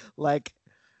planet. Like,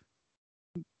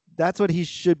 that's what he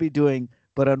should be doing.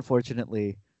 But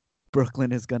unfortunately,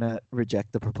 Brooklyn is going to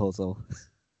reject the proposal.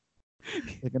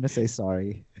 They're going to say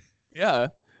sorry. Yeah.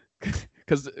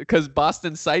 Because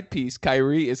Boston's side piece,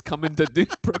 Kyrie, is coming to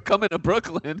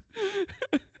Brooklyn.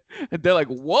 And they're like,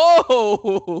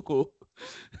 whoa.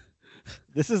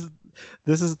 This is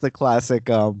the classic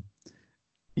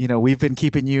we've been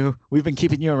keeping you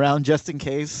around just in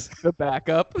case. The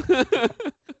backup.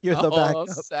 You're the backup.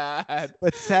 Sad.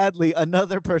 But sadly,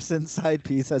 another person's side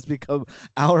piece has become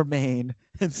our main,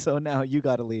 and so now you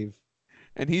got to leave.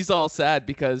 And he's all sad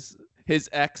because his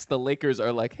ex, the Lakers,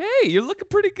 are like, hey, you're looking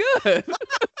pretty good.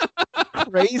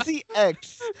 Crazy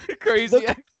ex. Crazy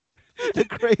ex. The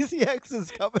crazy ex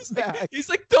is coming back. He's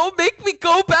like, don't make me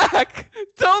go back.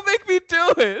 Don't make me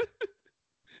do it.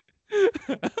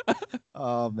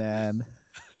 Oh, man.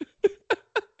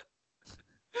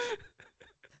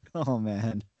 Oh,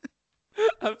 man.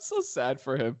 I'm so sad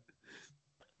for him.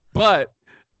 But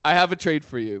I have a trade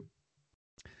for you.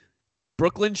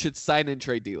 Brooklyn should sign and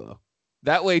trade D'Lo.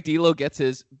 That way, D'Lo gets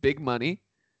his big money.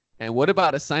 And what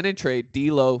about a sign and trade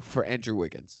D'Lo for Andrew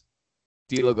Wiggins?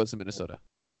 D'Lo goes to Minnesota.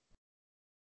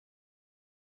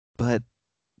 But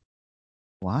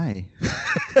why?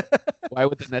 Why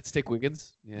would the Nets take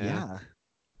Wiggins? Yeah.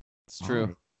 It's true.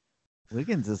 Why?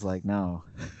 Wiggins is like, no.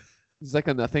 He's like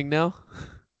a nothing now.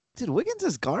 Dude, Wiggins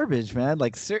is garbage, man.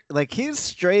 Like he's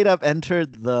straight up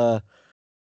entered the.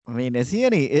 I mean, is he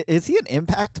an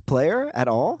impact player at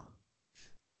all?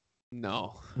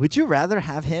 No. Would you rather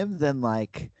have him than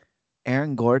like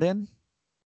Aaron Gordon?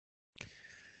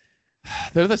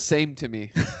 They're the same to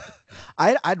me.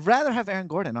 I'd rather have Aaron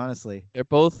Gordon, honestly. They're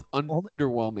both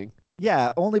underwhelming.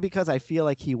 Yeah, only because I feel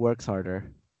like he works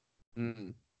harder.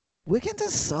 Mm. Wiggins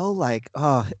is so like,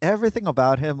 everything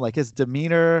about him, like his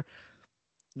demeanor,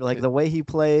 Like the way he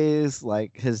plays,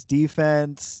 like his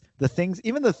defense,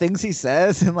 even the things he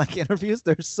says in like interviews,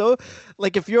 they're so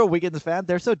like if you're a Wiggins fan,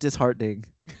 they're so disheartening.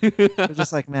 They're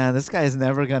just like, man, this guy's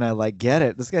never gonna like get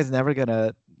it. This guy's never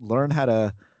gonna learn how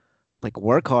to like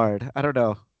work hard. I don't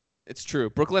know. It's true.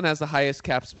 Brooklyn has the highest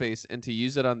cap space, and to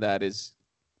use it on that is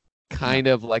kind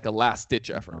of like a last-ditch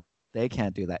effort. They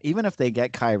can't do that. Even if they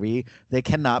get Kyrie, they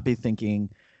cannot be thinking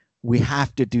we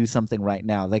have to do something right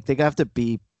now. Like they have to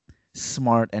be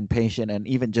smart and patient and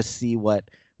even just see what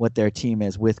their team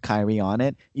is with Kyrie on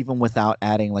it, even without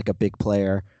adding like a big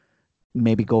player.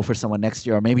 Maybe go for someone next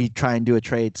year, or maybe try and do a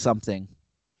trade, something.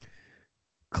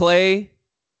 Clay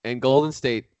and Golden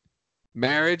State,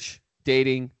 marriage,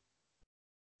 dating,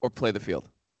 or play the field?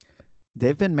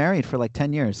 They've been married for like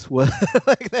 10 years.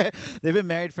 Like they've been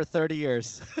married for 30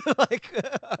 years. Like,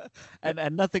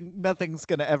 and nothing's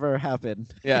gonna ever happen.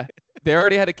 Yeah, they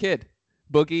already had a kid,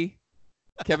 Boogie,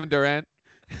 Kevin Durant.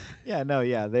 Yeah, no,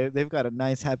 yeah, they've got a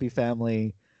nice, happy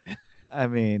family. I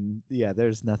mean, yeah,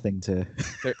 there's nothing to.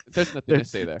 There's nothing to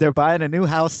say there. They're buying a new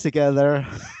house together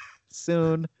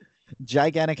soon.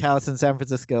 Gigantic house in San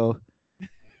Francisco.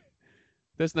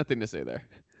 There's nothing to say there.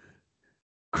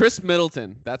 Chris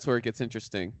Middleton, that's where it gets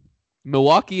interesting.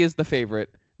 Milwaukee is the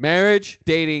favorite. Marriage,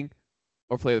 dating,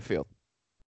 or play the field?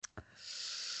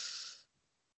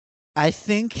 I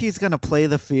think he's going to play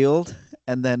the field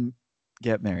and then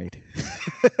get married.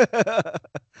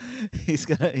 He's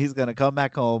gonna come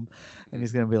back home and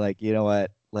he's gonna be like, you know what,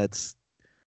 let's.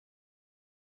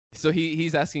 So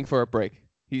he's asking for a break.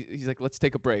 He's like, let's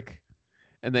take a break,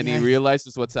 and then he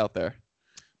realizes what's out there.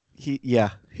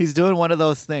 He's doing one of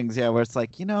those things, where it's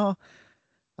like,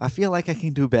 I feel like I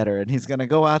can do better, and he's gonna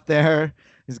go out there.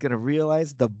 He's gonna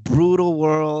realize the brutal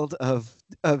world of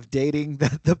dating,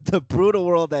 the brutal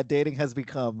world that dating has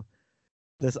become,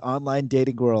 this online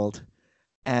dating world.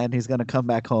 And he's going to come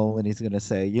back home and he's going to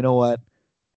say, you know what?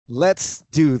 Let's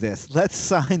do this. Let's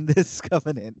sign this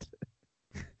covenant.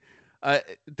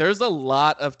 There's a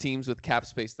lot of teams with cap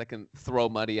space that can throw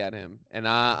money at him. And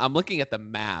I'm looking at the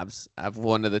Mavs of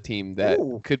one of the team that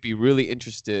could be really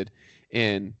interested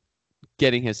in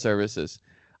getting his services.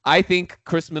 I think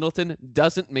Chris Middleton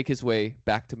doesn't make his way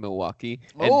back to Milwaukee.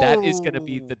 And that is going to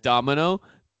be the domino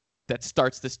that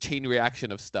starts this chain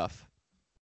reaction of stuff.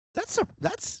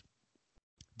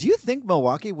 Do you think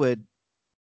Milwaukee would?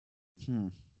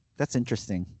 That's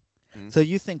interesting. So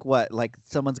you think what? Like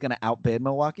someone's going to outbid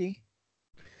Milwaukee?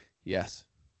 Yes.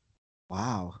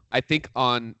 Wow. I think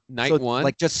on night one,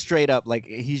 like just straight up, like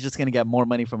he's just going to get more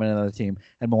money from another team,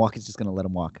 and Milwaukee's just going to let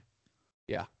him walk.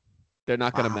 Yeah, they're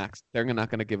not going to max. They're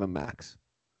not going to give him max.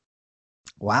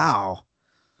 Wow.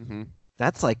 Mm-hmm.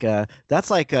 That's like a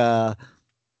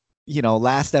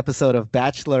last episode of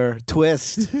Bachelor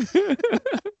twist.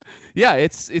 Yeah,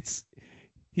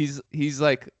 he's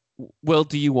like, well,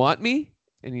 do you want me?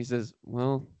 And he says,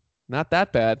 well, not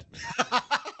that bad.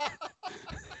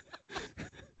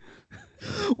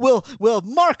 Well,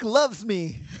 Mark loves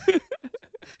me.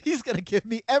 He's gonna give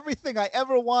me everything I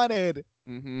ever wanted.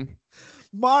 Mm-hmm.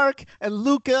 Mark and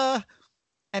Luca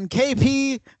and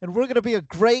KP, and we're gonna be a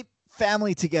great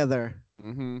family together.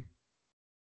 Mm-hmm.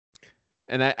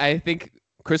 And I think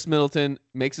Chris Middleton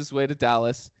makes his way to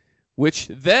Dallas, which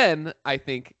then I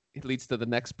think it leads to the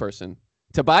next person.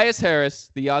 Tobias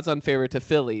Harris, the odds-on favorite to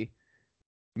Philly,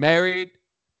 married,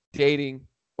 dating,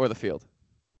 or the field?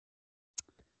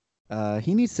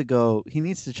 He needs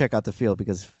to check out the field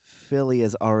because Philly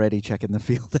is already checking the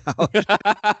field out.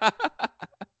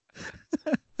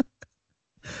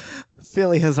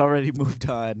 Philly has already moved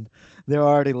on. They're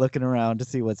already looking around to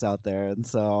see what's out there. And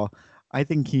so I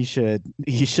think he should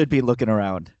be looking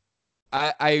around.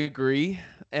 I agree.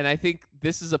 And I think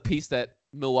this is a piece that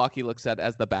Milwaukee looks at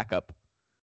as the backup.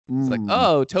 It's like,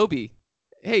 oh, Toby,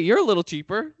 hey, you're a little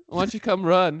cheaper. Why don't you come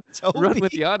run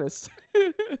with Giannis?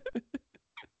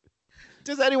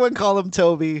 Does anyone call him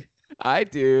Toby? I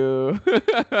do.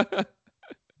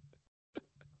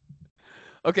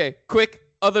 Okay, quick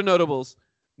other notables.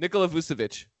 Nikola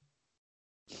Vucevic.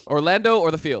 Orlando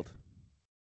or the field?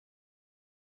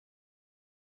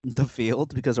 The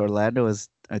field, because Orlando is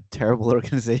a terrible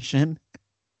organization.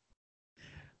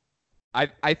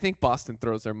 I think Boston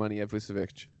throws their money at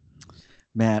Vucevic.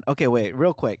 Man, okay, wait,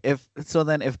 real quick. If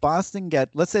Boston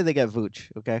let's say they get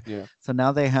Vooch, okay? Yeah. So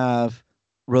now they have,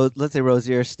 let's say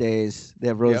Rozier stays. They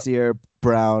have Rozier,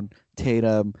 Brown,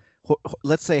 Tatum.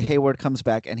 Let's say Hayward comes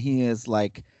back and he is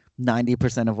like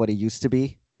 90% of what he used to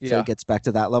be. So he gets back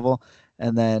to that level.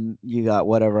 And then you got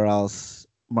whatever else,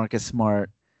 Marcus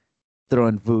Smart,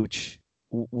 throwing Vooch.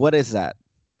 What is that?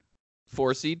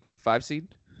 4 seed? 5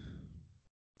 seed?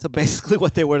 So basically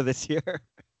what they were this year.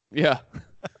 Yeah.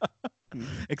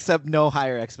 Except no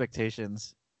higher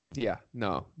expectations. Yeah.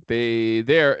 No.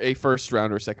 They're a first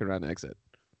round or second round exit.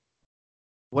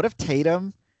 What if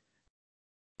Tatum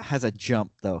has a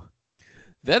jump though?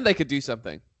 Then they could do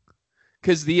something.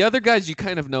 Because the other guys, you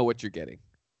kind of know what you're getting.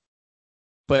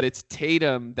 But it's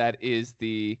Tatum that is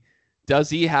does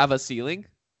he have a ceiling?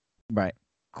 Right.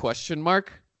 Question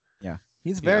mark. Yeah.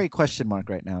 He's very question mark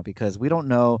right now because we don't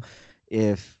know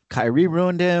if Kyrie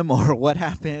ruined him or what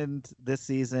happened this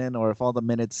season or if all the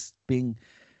minutes being,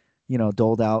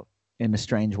 doled out in a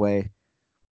strange way,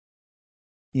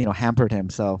 hampered him.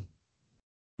 So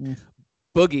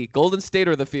Boogie, Golden State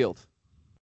or the Field?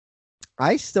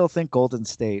 I still think Golden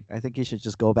State. I think he should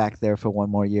just go back there for one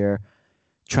more year,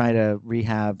 try to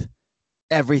rehab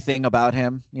everything about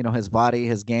him, his body,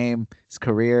 his game, his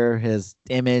career, his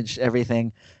image,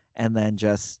 everything, and then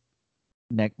just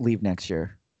leave next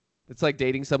year. It's like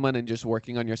dating someone and just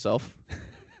working on yourself.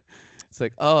 It's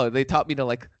like, oh, they taught me to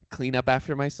like clean up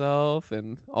after myself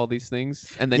and all these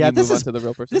things, and then you move on to the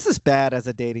real person. This is bad as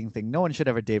a dating thing. No one should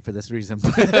ever date for this reason.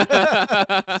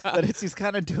 But he's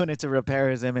kind of doing it to repair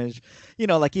his image.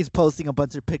 Like he's posting a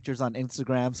bunch of pictures on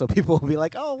Instagram, so people will be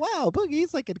like, "Oh wow,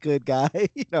 Boogie's like a good guy."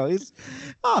 He's,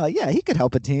 oh yeah, he could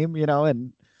help a team.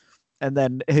 And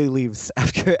then he leaves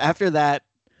after that.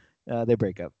 They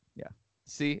break up. Yeah.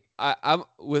 See, I'm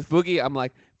with Boogie. I'm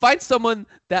like, find someone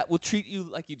that will treat you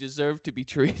like you deserve to be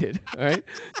treated. All right,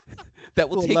 that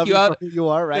will take you out. For who you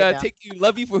are right now.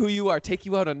 Love you for who you are. Take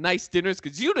you out on nice dinners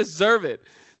because you deserve it.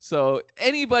 So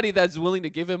anybody that's willing to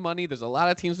give him money, there's a lot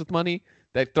of teams with money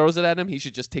that throws it at him. He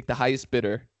should just take the highest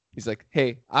bidder. He's like,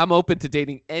 hey, I'm open to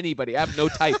dating anybody. I have no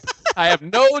type. I have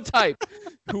no type.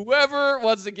 Whoever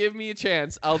wants to give me a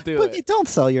chance, I'll do Boogie, it. Don't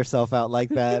sell yourself out like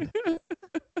that.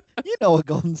 You know what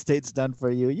Golden State's done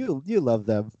for you. You love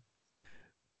them.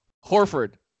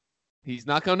 Horford, he's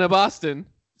not going to Boston,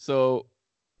 so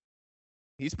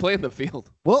he's playing the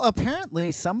Field. Well,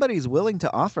 apparently somebody's willing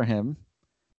to offer him.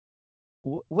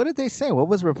 What did they say? What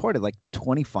was reported? Like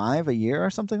 25 a year or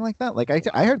something like that? Like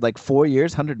I heard like 4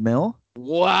 years, 100 mil.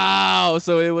 Wow.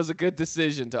 So it was a good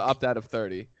decision to opt out of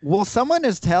 30. Well, someone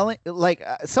is telling,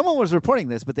 someone was reporting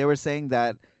this, but they were saying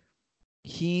that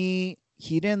he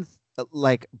didn't,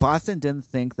 Boston didn't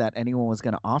think that anyone was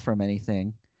going to offer him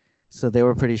anything. So they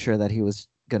were pretty sure that he was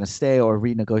going to stay or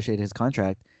renegotiate his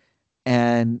contract.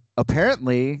 And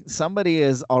apparently somebody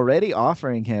is already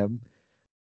offering him,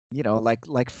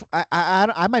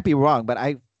 I might be wrong, but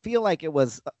I feel like it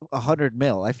was 100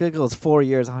 mil. I feel like it was 4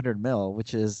 years, 100 mil,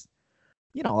 which is,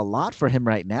 a lot for him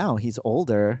right now. He's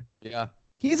older. Yeah.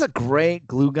 He's a great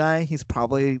glue guy. He's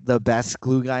probably the best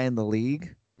glue guy in the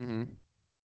league. Mm-hmm.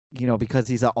 Because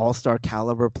he's an all-star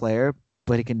caliber player,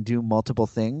 but he can do multiple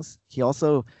things. He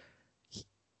also,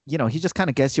 he just kind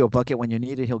of gets you a bucket when you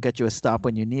need it. He'll get you a stop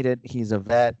when you need it. He's a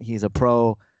vet. He's a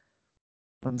pro.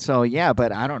 And so, yeah,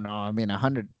 but I don't know. I mean,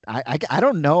 100. I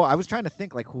don't know. I was trying to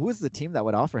think, who is the team that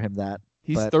would offer him that?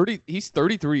 He's 30. He's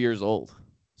 33 years old.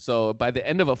 So by the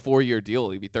end of a 4-year deal,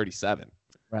 he'd be 37.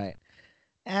 Right.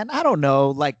 And I don't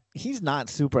know. He's not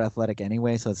super athletic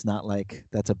anyway, so it's not like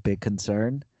that's a big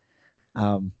concern.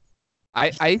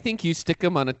 I think you stick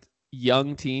him on a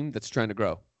young team that's trying to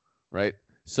grow, right?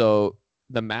 So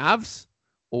the Mavs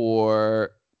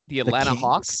or the Atlanta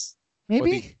Hawks,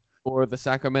 maybe, or the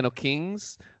Sacramento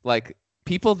Kings,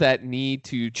 people that need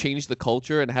to change the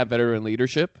culture and have veteran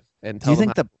leadership. And do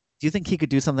you think he could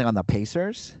do something on the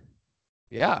Pacers?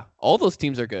 Yeah, all those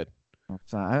teams are good.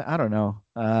 So I don't know.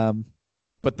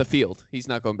 But the Field, he's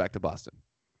not going back to Boston.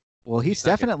 Well, he's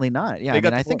definitely not. Yeah,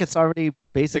 I think it's already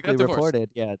basically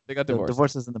reported. Yeah, they got divorced.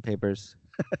 Divorces in the papers.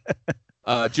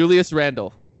 Julius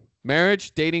Randle,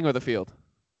 marriage, dating, or the Field?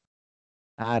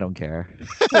 I don't care.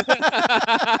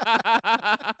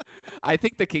 I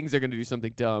think the Kings are going to do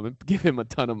something dumb and give him a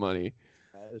ton of money.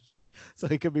 So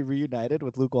he could be reunited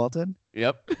with Luke Walton?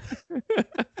 Yep.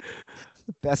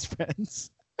 Best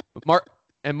friends. Marc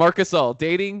Gasol,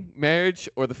 dating, marriage,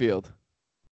 or the Field?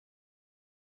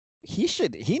 He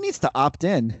needs to opt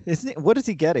in. What is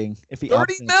he getting if he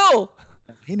 30 mil?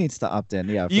 He needs to opt in.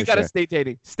 Yeah, you gotta stay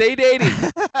dating. Stay dating,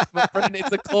 my friend.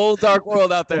 It's a cold, dark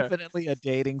world out there. Definitely a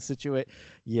dating situation.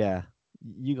 Yeah,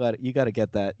 you got to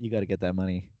get that. You got to get that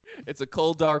money. It's a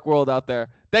cold, dark world out there.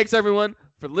 Thanks everyone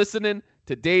for listening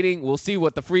to Dating. We'll see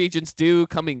what the free agents do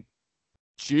coming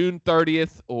June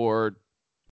 30th or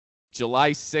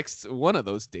July 6th. One of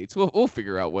those dates. We'll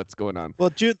figure out what's going on.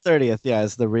 Well, June 30th, yeah,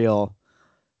 is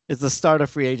the start of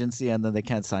free agency, and then they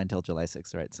can't sign until July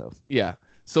 6th, right? So yeah.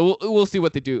 So we'll see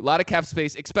what they do. A lot of cap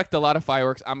space. Expect a lot of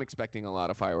fireworks. I'm expecting a lot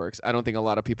of fireworks. I don't think a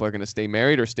lot of people are going to stay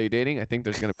married or stay dating. I think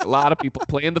there's going to be a lot of people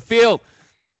playing the Field.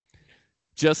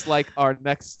 just like our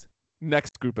next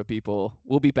group of people.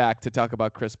 We'll be back to talk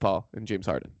about Chris Paul and James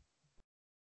Harden.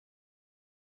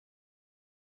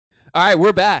 All right,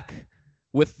 we're back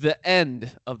with the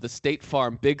end of the State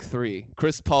Farm Big Three.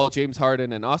 Chris Paul, James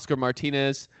Harden, and Oscar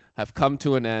Martinez have come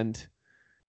to an end.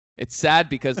 It's sad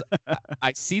because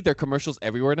I see their commercials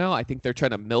everywhere now. I think they're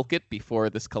trying to milk it before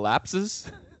this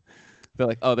collapses. They're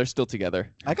like, oh, they're still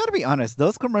together. I got to be honest.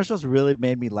 Those commercials really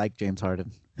made me like James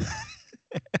Harden.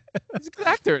 He's a good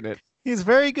actor in it. He's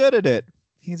very good at it.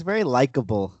 He's very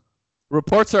likable.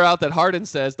 Reports are out that Harden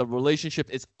says the relationship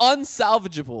is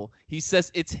unsalvageable. He says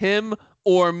it's him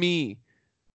or me.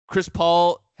 Chris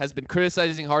Paul has been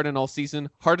criticizing Harden all season.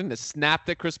 Harden has snapped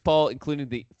at Chris Paul, including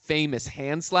the famous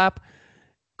hand slap.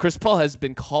 Chris Paul has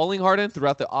been calling Harden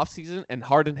throughout the offseason, and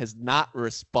Harden has not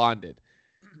responded.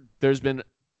 There's been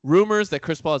rumors that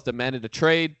Chris Paul has demanded a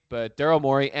trade, but Daryl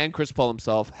Morey and Chris Paul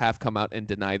himself have come out and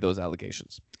denied those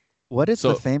allegations. What is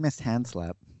the famous hand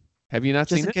slap? Have you not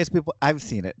seen it? Just in case people, I've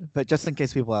seen it, but just in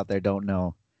case people out there don't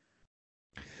know.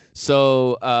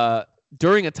 So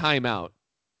during a timeout,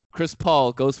 Chris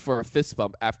Paul goes for a fist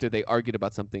bump after they argued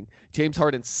about something. James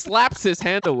Harden slaps his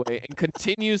hand away and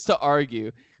continues to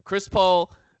argue. Chris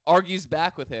Paul argues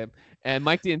back with him, and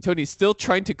Mike D'Antoni is still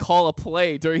trying to call a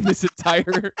play during this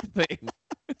entire thing.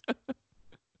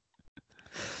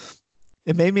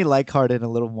 It made me like Harden a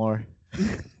little more.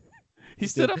 He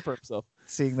stood up for himself.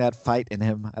 Seeing that fight in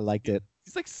him, I liked it.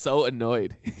 He's like so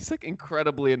annoyed. He's like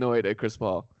incredibly annoyed at Chris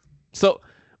Paul. So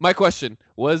my question,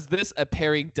 was this a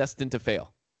pairing destined to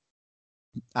fail?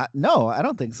 No, I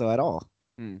don't think so at all.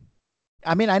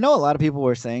 I mean, I know a lot of people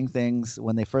were saying things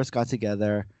when they first got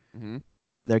together,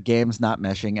 their game's not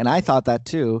meshing, and I thought that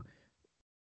too.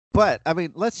 But, I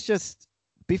mean, let's just,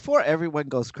 before everyone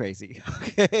goes crazy,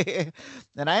 okay?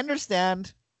 And I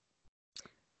understand,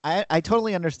 I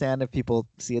totally understand if people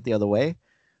see it the other way,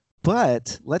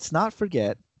 but let's not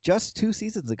forget, just 2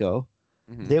 seasons ago,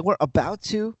 they were about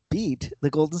to beat the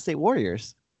Golden State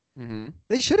Warriors.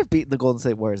 They should have beaten the Golden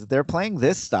State Warriors. They're playing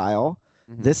this style,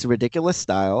 this ridiculous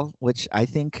style, which I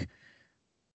think,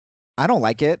 I don't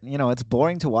like it. You know, it's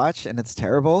boring to watch and it's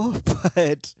terrible,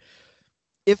 but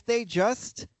if they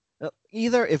just,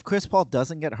 either if Chris Paul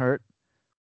doesn't get hurt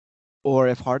or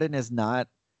if Harden is not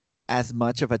as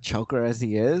much of a choker as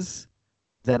he is,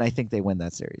 then I think they win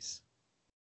that series.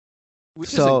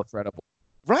 Which is incredible.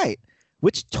 Right.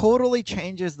 Which totally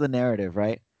changes the narrative,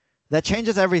 right? That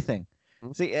changes everything.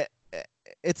 See,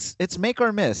 it's make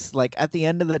or miss. Like, at the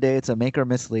end of the day, it's a make or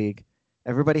miss league.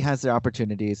 Everybody has their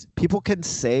opportunities. People can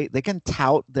say, they can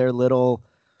tout their little,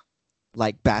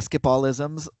 like,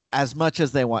 basketballisms as much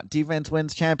as they want. Defense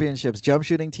wins championships. Jump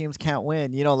shooting teams can't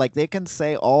win. You know, like, they can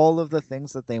say all of the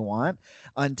things that they want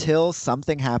until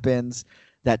something happens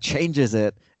that changes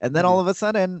it. And then all of a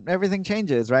sudden, everything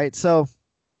changes, right? So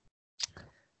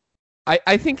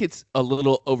I think it's a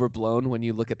little overblown when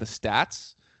you look at the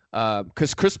stats.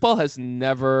 Because Chris Paul has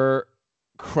never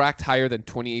cracked higher than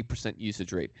 28%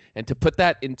 usage rate. And to put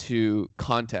that into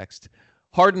context,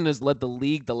 Harden has led the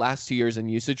league the last 2 years in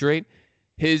usage rate.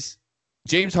 His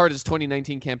James Harden's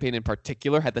 2019 campaign in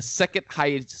particular had the second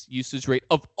highest usage rate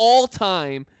of all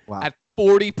time at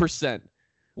 40%.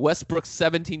 Westbrook's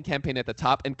 17 campaign at the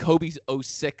top, and Kobe's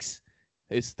 06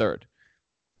 is third.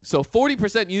 So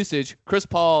 40% usage, Chris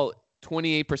Paul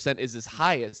 28% is his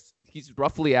highest. He's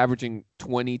roughly averaging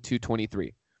 22,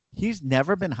 23. He's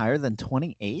never been higher than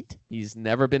 28? He's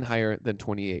never been higher than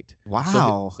 28.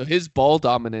 Wow. So his ball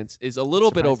dominance is a little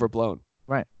bit overblown.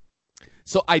 Right.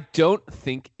 So I don't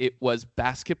think it was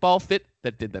basketball fit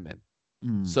that did them in.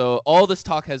 So all this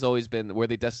talk has always been, were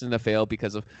they destined to fail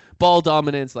because of ball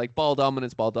dominance, like ball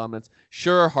dominance.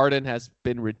 Sure, Harden has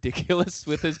been ridiculous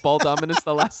with his ball dominance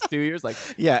the last 2 years. Like,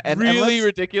 and really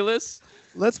ridiculous.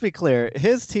 Let's be clear.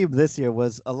 His team this year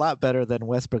was a lot better than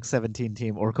Westbrook's 17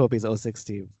 team or Kobe's 06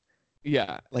 team.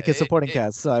 Yeah. Like his supporting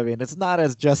cast. So, I mean, it's not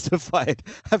as justified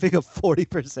having a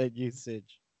 40%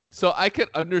 usage. So I could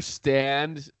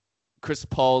understand Chris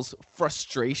Paul's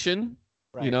frustration,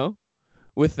 you know,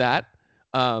 with that.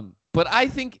 But I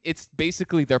think it's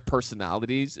basically their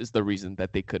personalities is the reason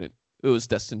that they couldn't. It was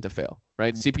destined to fail,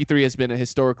 right? CP3 has been a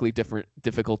historically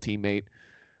difficult teammate.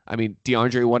 I mean,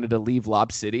 DeAndre wanted to leave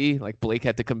Lob City. Like, Blake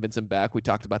had to convince him back. We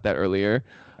talked about that earlier.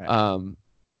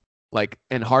 Right.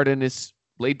 And Harden is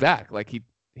laid back. Like,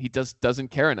 he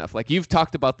doesn't care enough. Like, you've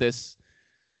talked about this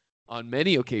on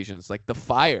many occasions. Like, the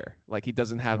fire. Like, he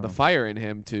doesn't have the fire in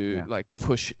him to like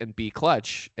push and be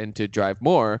clutch and to drive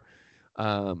more.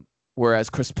 Whereas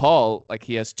Chris Paul, like,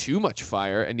 he has too much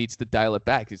fire and needs to dial it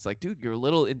back. He's like, dude, you're a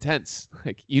little intense.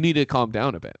 Like, you need to calm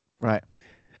down a bit. Right.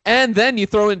 And then you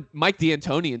throw in Mike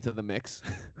D'Antoni into the mix,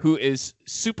 who is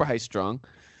super high strung,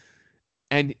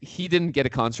 and he didn't get a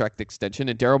contract extension.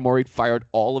 And Daryl Morey fired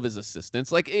all of his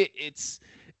assistants. Like it's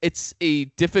a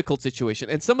difficult situation.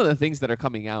 And some of the things that are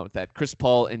coming out, that Chris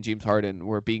Paul and James Harden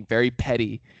were being very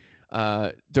petty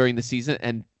during the season,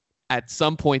 and at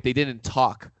some point they didn't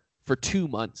talk for 2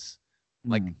 months,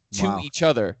 like to each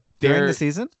other during the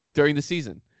season. During the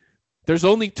season. There's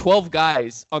only 12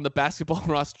 guys on the basketball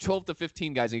roster, 12 to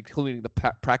 15 guys, including the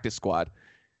practice squad.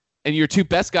 And your two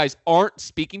best guys aren't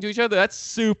speaking to each other. That's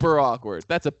super awkward.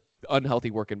 That's an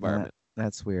unhealthy work environment.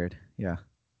 That's weird. Yeah.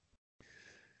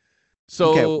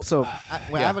 So, I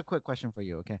have a quick question for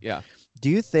you. Okay. Yeah. Do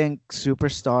you think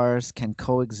superstars can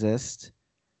coexist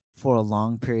for a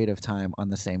long period of time on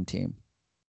the same team?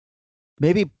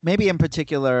 Maybe in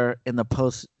particular in the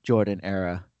post-Jordan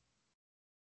era.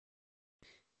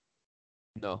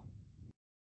 No.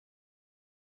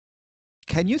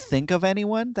 Can you think of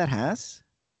anyone that has?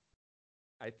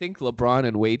 I think LeBron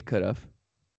and Wade could have.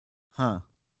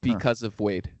 Because of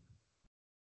Wade.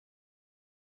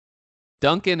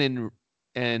 Duncan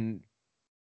and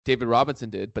David Robinson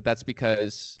did, but that's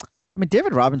because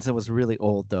David Robinson was really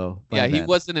old though. Yeah, he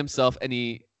wasn't himself, and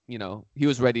he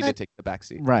was ready to take the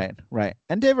backseat. Right.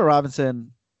 And David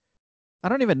Robinson, I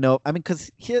don't even know. Because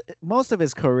most of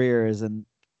his career is in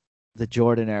the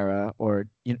Jordan era or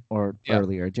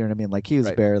earlier. Do you know what I mean? Like he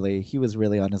was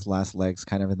really on his last legs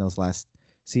kind of in those last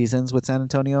seasons with San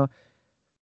Antonio.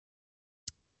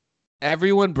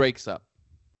 Everyone breaks up.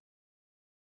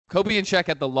 Kobe and Shaq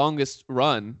had the longest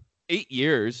run, 8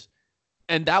 years,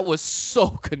 and that was so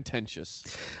contentious.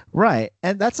 Right.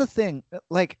 And that's the thing.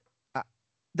 Like,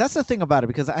 that's the thing about it,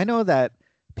 because I know that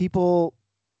people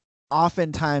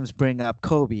oftentimes bring up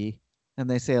Kobe and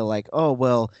they say like, oh,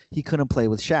 well, he couldn't play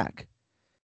with Shaq.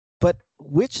 But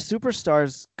which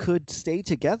superstars could stay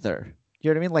together? You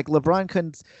know what I mean? Like LeBron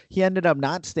couldn't, he ended up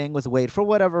not staying with Wade for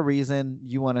whatever reason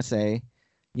you want to say,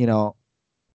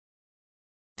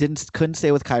 couldn't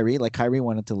stay with Kyrie. Like Kyrie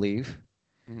wanted to leave,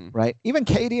 right? Even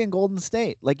KD and Golden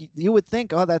State, like you would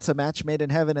think, oh, that's a match made in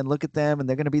heaven, and look at them, and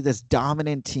they're going to be this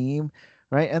dominant team,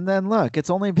 right? And then look, it's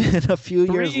only been a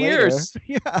few years later.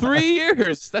 Yeah. 3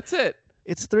 years. That's it.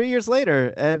 It's 3 years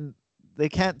later, and they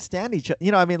can't stand each other.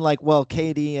 Well,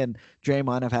 KD and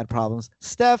Draymond have had problems.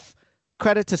 Steph,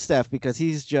 credit to Steph, because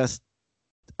he's just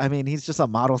a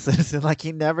model citizen. Like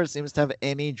he never seems to have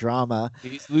any drama.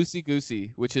 He's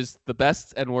loosey-goosey, which is the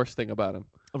best and worst thing about him.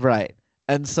 Right.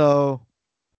 And so,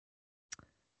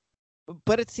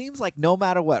 but it seems like no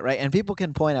matter what, right? And people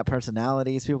can point at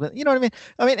personalities. People can, you know what I mean?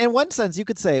 I mean, in one sense, you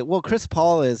could say, well, Chris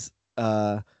Paul is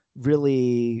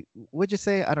really, what'd you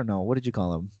say? I don't know. What did you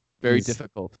call him? Very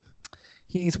difficult.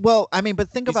 But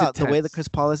think about intense. The way that Chris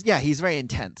Paul is. Yeah, he's very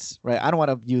intense, right? I don't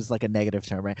want to use like a negative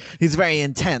term, right? He's very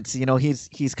intense.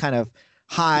 He's kind of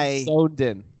high. He's zoned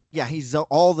in. Yeah, he's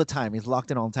all the time. He's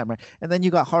locked in all the time, right? And then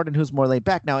you got Harden, who's more laid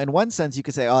back. Now, in one sense, you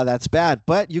could say, oh, that's bad.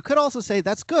 But you could also say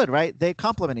that's good, right? They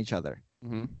complement each other,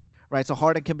 right? So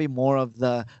Harden can be more of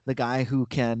the guy who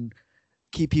can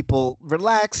keep people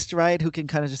relaxed, right? Who can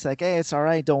kind of just like, hey, it's all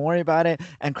right, don't worry about it.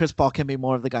 And Chris Paul can be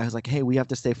more of the guy who's like, hey, we have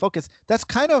to stay focused. That's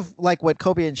kind of like what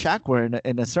Kobe and Shaq were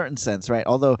in a certain sense, right?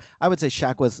 Although I would say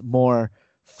Shaq was more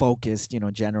focused,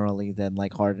 generally than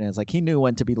like Harden is. Like he knew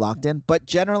when to be locked in, but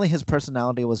generally his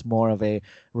personality was more of a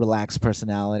relaxed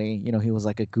personality. He was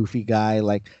like a goofy guy.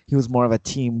 Like he was more of a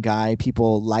team guy.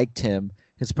 People liked him,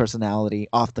 his personality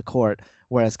off the court,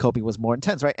 whereas Kobe was more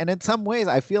intense, right? And in some ways,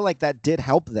 I feel like that did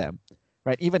help them.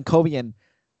 Right, even Kobe and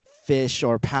Fish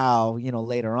or Powell,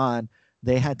 later on,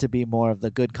 they had to be more of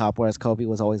the good cop, whereas Kobe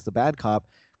was always the bad cop.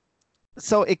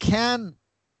 So it can,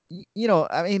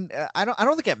 I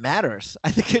don't think it matters. I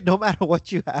think no matter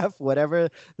what you have, whatever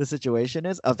the situation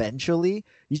is, eventually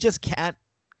you just can't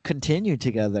continue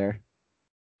together.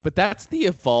 But that's the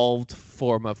evolved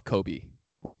form of Kobe,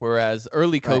 whereas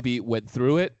early Kobe went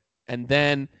through it, and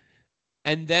then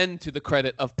to the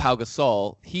credit of Pau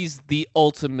Gasol, he's the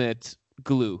ultimate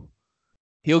glue.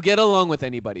 He'll get along with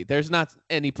anybody. There's not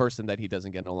any person that he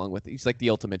doesn't get along with. He's like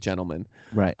the ultimate gentleman.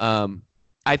 Right.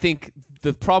 I think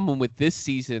the problem with this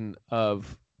season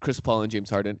of Chris Paul and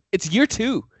James Harden, it's year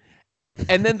 2.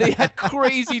 And then they had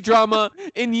crazy drama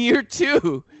in year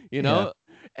 2, Yeah.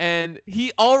 And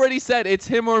he already said it's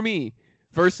him or me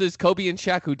versus Kobe and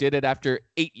Shaq, who did it after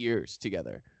 8 years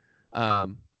together.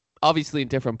 Obviously in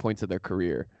different points of their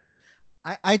career.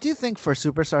 I do think for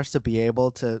superstars to be able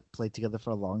to play together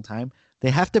for a long time, they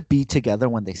have to be together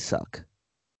when they suck.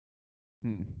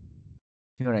 You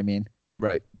know what I mean?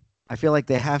 Right. I feel like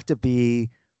they have to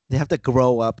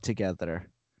grow up together.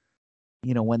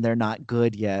 when they're not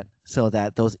good yet, so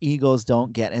that those egos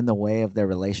don't get in the way of their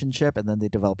relationship, and then they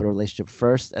develop a relationship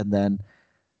first, and then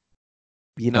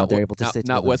they're able to stay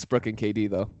not together. Westbrook and KD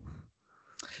though.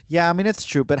 Yeah, I mean it's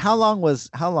true, but how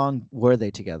long were they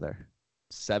together?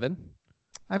 7.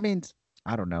 I mean,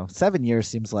 I don't know. 7 years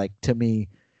seems like to me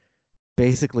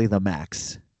basically the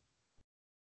max.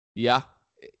 Yeah,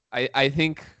 I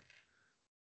think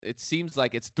it seems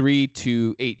like it's 3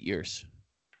 to 8 years.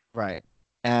 Right.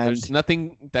 And there's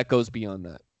nothing that goes beyond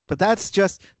that. But that's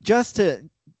just to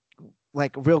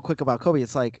like real quick about Kobe.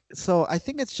 It's like, so I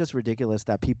think it's just ridiculous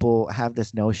that people have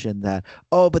this notion that,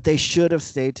 oh, but they should have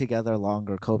stayed together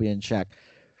longer, Kobe and Shaq.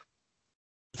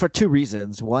 For 2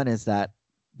 reasons. One is that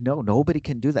nobody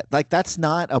can do that. Like, that's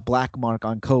not a black mark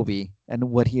on Kobe and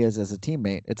what he is as a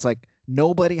teammate. It's like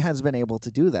nobody has been able to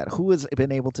do that. Who has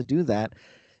been able to do that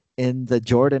in the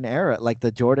Jordan era, like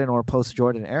the Jordan or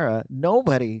post-Jordan era?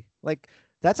 Nobody. Like,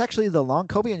 that's actually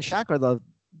Kobe and Shaq are the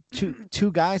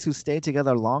two guys who stayed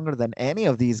together longer than any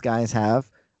of these guys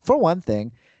have, for one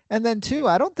thing. And then 2,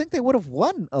 I don't think they would have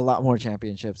won a lot more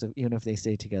championships even if they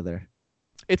stayed together.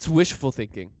 It's wishful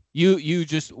thinking. You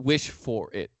just wish for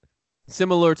it.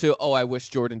 Similar to, I wish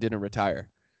Jordan didn't retire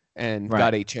and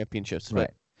got 8 championships.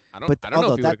 But I don't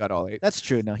know if he would have got all 8. That's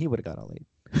true. No, he would have got all 8.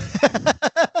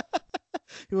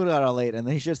 He would have got all 8, and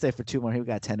then he should stay for 2 more. He would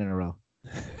have got 10 in a row.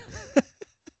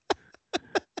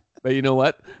 But you know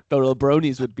what? The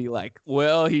LeBronies would be like,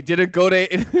 well, he didn't go to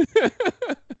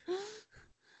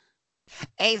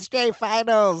 8 straight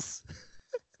finals.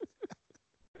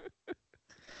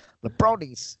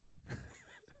 LeBronies.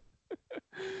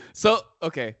 So,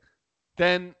 okay.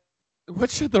 Then what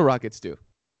should the Rockets do?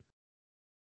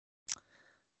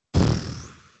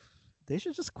 They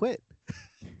should just quit.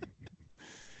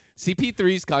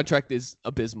 CP3's contract is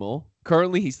abysmal.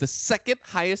 Currently, he's the second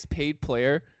highest paid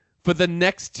player for the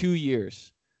next 2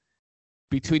 years,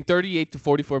 between 38 to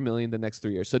 44 million the next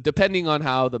 3 years. So depending on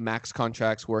how the max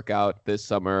contracts work out this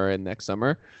summer and next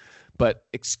summer, but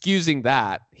excusing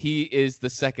that, he is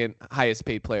the second highest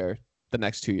paid player the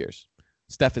next 2 years.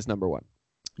 Steph is number 1.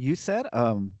 You said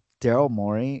Daryl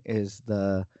Morey is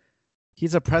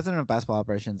he's a president of basketball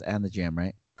operations and the GM,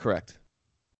 right? Correct.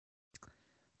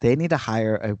 They need to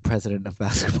hire a president of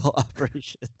basketball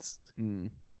operations.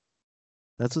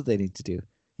 That's what they need to do.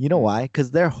 You know why?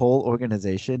 Because their whole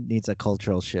organization needs a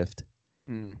cultural shift.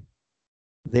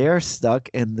 They're stuck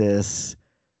in this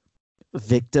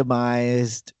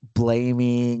victimized,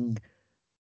 blaming,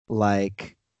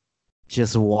 like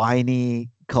just whiny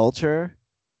culture,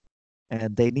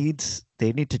 and they need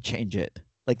to change it.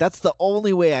 Like, that's the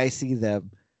only way I see them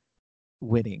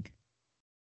winning.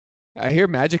 I hear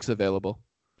Magic's available.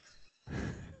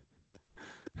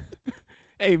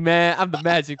 Hey man, I'm the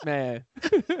Magic Man.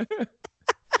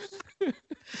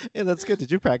 Yeah, that's good.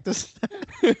 Did you practice?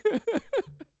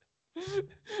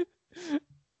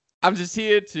 I'm just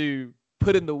here to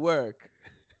put in the work.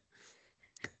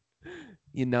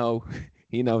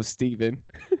 Steven.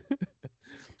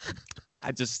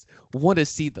 I just want to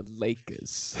see the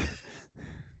Lakers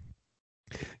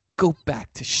go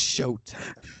back to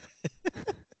Showtime.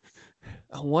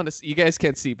 I want to see, you guys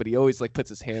can't see, but he always puts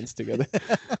his hands together.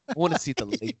 I want to see the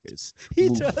Lakers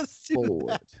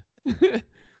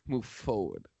move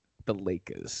forward. The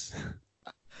Lakers.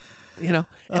 And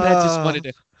I just wanted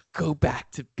to go back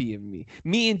to being me.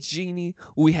 Me and Jeannie,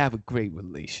 we have a great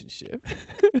relationship.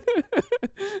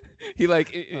 He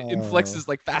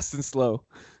inflexes fast and slow.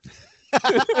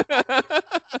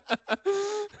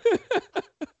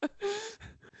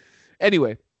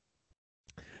 Anyway,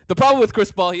 the problem with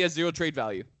Chris Paul, he has 0 trade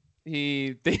value.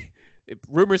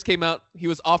 Rumors came out he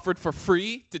was offered for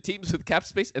free to teams with cap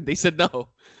space, and they said no.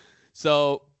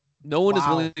 So no one is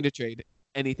willing to trade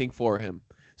anything for him.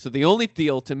 So the only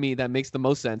deal to me that makes the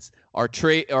most sense are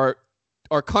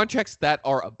contracts that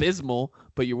are abysmal,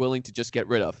 but you're willing to just get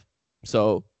rid of.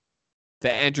 So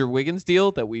the Andrew Wiggins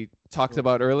deal that we talked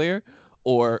about earlier,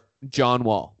 or John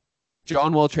Wall.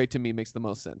 John Wall trade to me makes the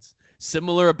most sense.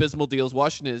 Similar abysmal deals.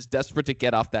 Washington is desperate to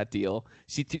get off that deal.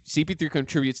 CP3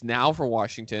 contributes now for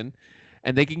Washington,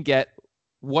 and they can get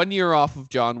 1 year off of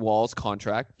John Wall's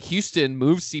contract. Houston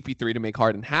moves CP3 to make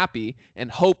Harden happy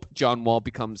and hope John Wall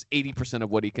becomes 80%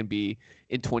 of what he can be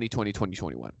in 2020,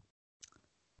 2021.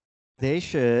 They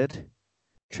should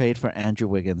trade for Andrew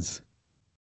Wiggins.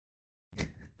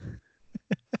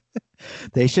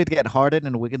 They should get Harden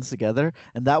and Wiggins together,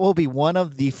 and that will be one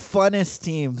of the funnest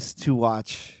teams to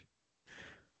watch.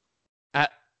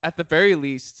 At the very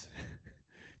least,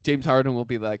 James Harden will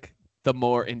be the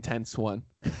more intense one.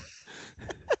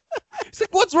 It's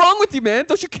what's wrong with you, man?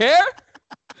 Don't you care?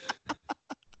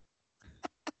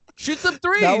 Shoot some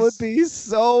threes. That would be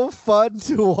so fun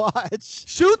to watch.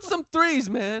 Shoot some threes,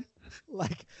 man.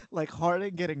 Like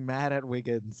Harden getting mad at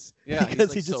Wiggins. Yeah,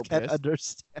 because he so just can't pissed.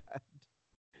 understand.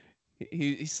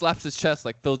 He slaps his chest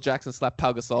like Phil Jackson slapped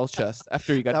Pau Gasol's chest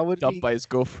after he got dumped by his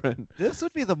girlfriend. This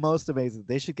would be the most amazing.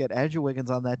 They should get Andrew Wiggins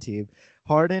on that team.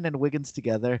 Harden and Wiggins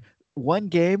together. One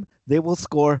game, they will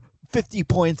score 50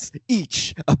 points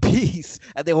each apiece,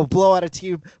 and they will blow out a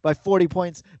team by 40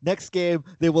 points. Next game,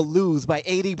 they will lose by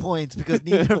 80 points because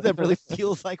neither of them really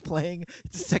feels like playing.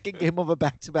 It's the second game of a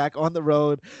back-to-back on the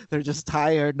road. They're just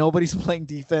tired. Nobody's playing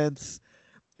defense.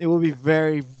 It will be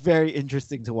very, very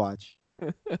interesting to watch.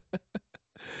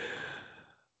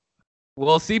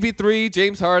 Well, CP3,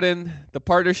 James Harden, the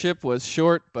partnership was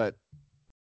short, but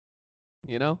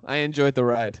I enjoyed the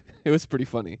ride. It was pretty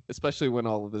funny, especially when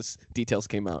all of this details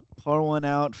came out. Pour one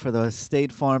out for the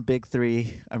State Farm Big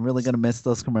Three. I'm really going to miss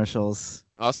those commercials.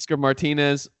 Oscar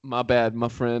Martinez, my bad, my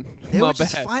friend. They were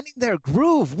just finding their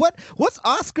groove. What's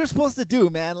Oscar supposed to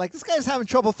do, man? Like, this guy's having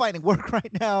trouble finding work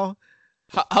right now.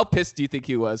 How pissed do you think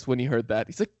he was when he heard that?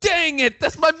 He's like, dang it,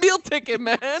 that's my meal ticket,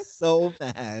 man. So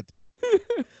mad.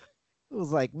 It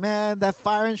was like, man, that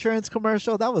fire insurance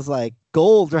commercial, that was like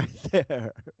gold right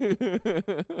there.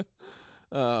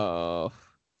 Oh.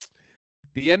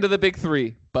 The end of the Big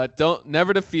Three, but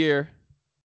never to fear.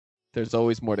 There's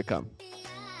always more to come.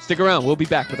 Stick around. We'll be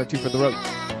back with our two for the road.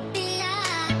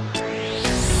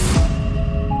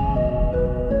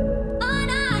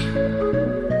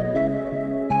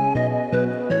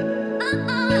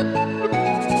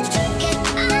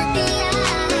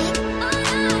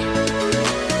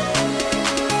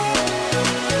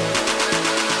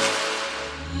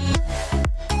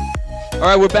 All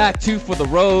right, we're back. Two for the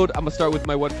road. I'm going to start with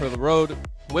my one for the road.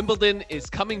 Wimbledon is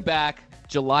coming back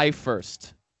July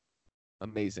 1st.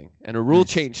 Amazing. And a rule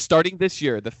change starting this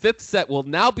year. The fifth set will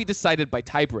now be decided by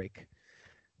tiebreak.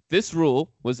 This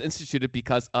rule was instituted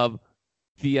because of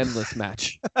the endless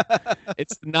match.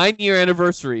 It's the 9-year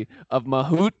anniversary of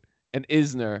Mahut and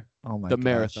Isner,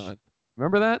 marathon.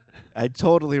 Remember that? I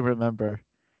totally remember.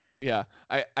 Yeah.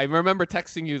 I remember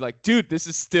texting you like, dude, this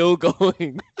is still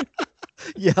going.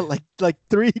 Yeah, like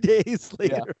 3 days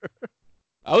later. Yeah.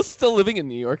 I was still living in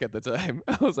New York at the time.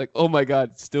 I was like, oh my God,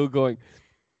 it's still going.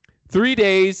 3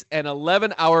 days and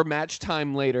 11-hour match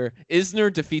time later,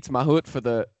 Isner defeats Mahut for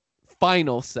the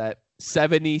final set,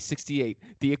 70-68,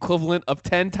 the equivalent of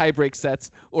 10 tiebreak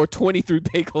sets or 23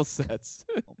 bagel sets.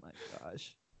 Oh my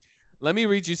gosh. Let me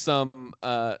read you some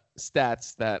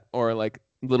stats or like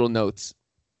little notes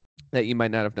that you might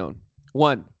not have known.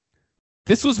 1,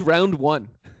 this was round 1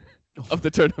 of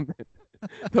the tournament.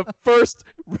 The first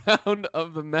round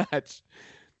of the match.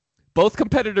 Both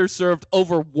competitors served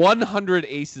over 100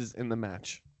 aces in the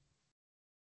match.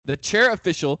 The chair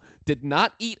official did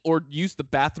not eat or use the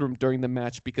bathroom during the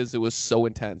match because it was so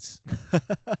intense.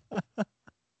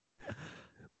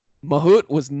 Mahut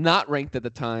was not ranked at the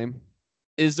time.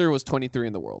 Isner was 23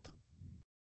 in the world.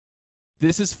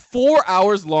 This is 4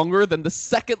 hours longer than the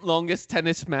second longest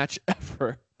tennis match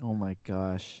ever. Oh my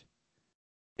gosh.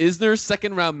 Isner's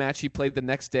second round match he played the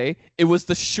next day. It was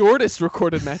the shortest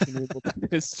recorded match in Wimbledon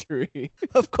history.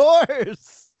 Of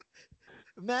course.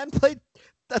 Man played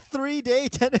a 3-day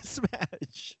tennis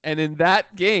match. And in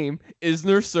that game,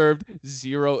 Isner served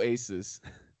 0 aces.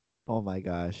 Oh my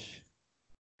gosh.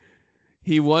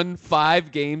 He won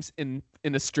 5 games in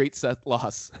a straight set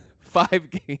loss. 5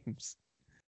 games.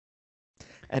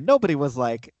 And nobody was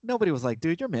like,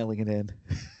 dude, you're mailing it in.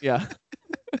 Yeah.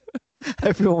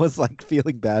 Everyone was like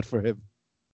feeling bad for him.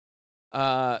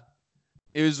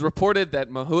 It was reported that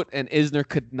Mahut and Isner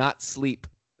could not sleep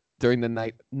during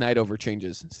the night over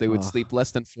changes. So they would sleep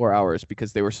less than 4 hours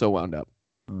because they were so wound up.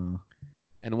 And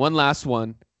one last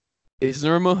one.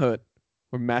 Isner and Mahut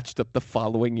were matched up the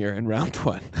following year in round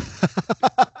 1.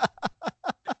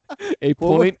 A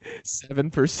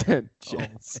 0.7%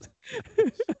 chance.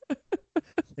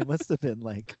 It must have been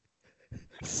like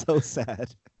so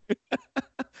sad.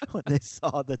 When they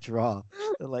saw the draw,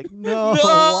 they're like, no,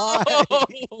 why?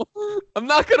 I'm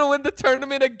not going to win the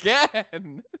tournament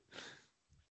again.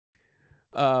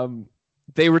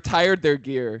 They retired their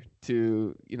gear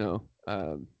to,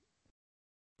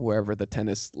 wherever the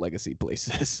tennis legacy place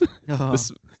is.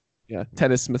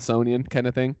 Tennis Smithsonian kind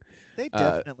of thing. They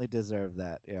definitely deserve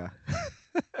that, yeah.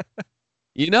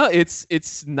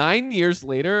 It's 9 years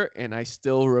later, and I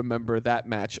still remember that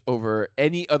match over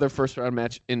any other first round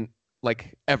match in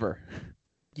like ever.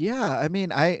 Yeah, I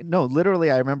mean, literally,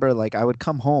 I remember like I would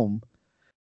come home,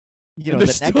 the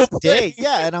next day,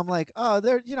 yeah, and I'm like, oh,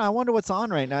 I wonder what's on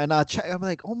right now, and I'll check. I'm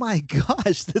like, oh my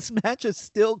gosh, this match is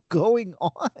still going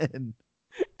on.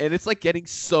 And it's like getting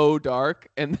so dark,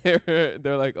 and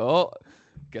they're like, oh,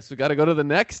 guess we got to go to the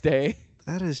next day.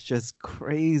 That is just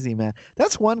crazy, man.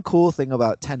 That's one cool thing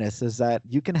about tennis is that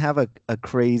you can have a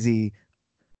crazy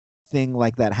thing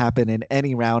like that happen in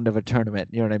any round of a tournament.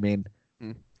 You know what I mean?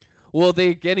 Well,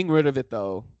 they're getting rid of it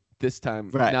though this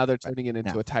time. Right. Now they're turning it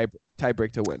into a tie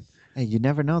break to win. Hey, you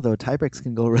never know though. Tie breaks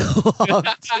can go real long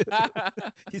too.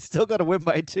 He's still got to win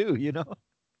by 2, you know.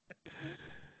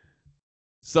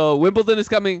 So Wimbledon is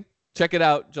coming. Check it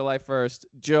out, July 1st.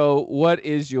 Joe, what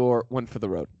is your one for the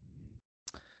road?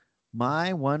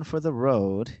 My one for the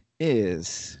road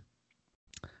is,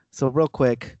 so real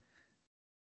quick,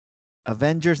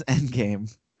 Avengers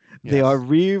Endgame. Yes. They are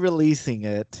re-releasing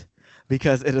it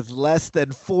because it is less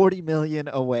than 40 million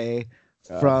away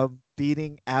from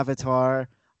beating Avatar.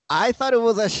 I thought it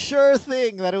was a sure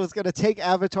thing that it was going to take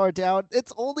Avatar down.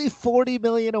 It's only 40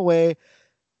 million away.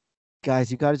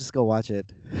 Guys, you got to just go watch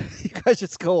it. You guys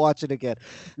just go watch it again.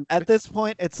 At this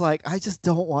point, it's like, I just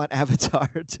don't want Avatar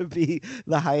to be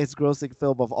the highest grossing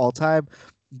film of all time.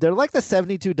 They're like the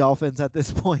 72 Dolphins at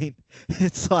this point.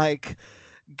 It's like,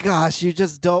 gosh, you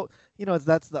just don't,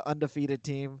 that's the undefeated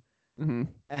team. Mm-hmm.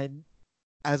 And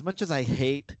as much as I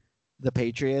hate the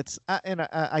Patriots,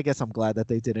 I guess I'm glad that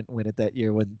they didn't win it that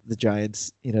year when the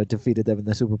Giants, defeated them in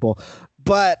the Super Bowl.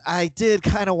 But I did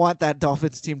kind of want that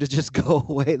Dolphins team to just go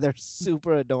away. They're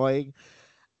super annoying.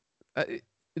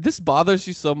 This bothers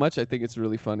you so much. I think it's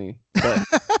really funny. But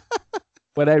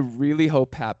what I really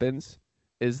hope happens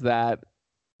is that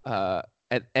an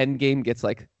Endgame gets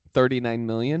like 39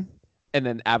 million, and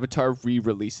then Avatar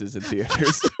re-releases in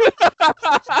theaters.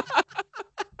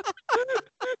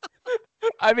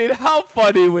 I mean, how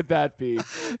funny would that be?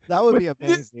 That would be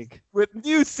amazing. With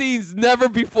new scenes never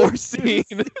before seen.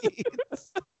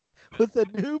 With a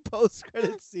new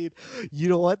post-credit scene. You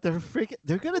know what? They're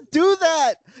going to do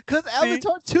that because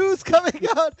Avatar 2 is coming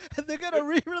out and they're going to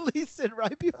re-release it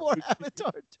right before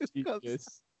Avatar 2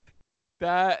 comes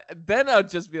out. Then I'll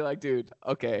just be like, dude,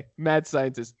 okay, mad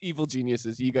scientists, evil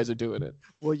geniuses, you guys are doing it.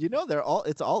 Well,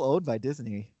 it's all owned by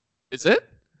Disney. Is it?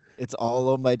 It's all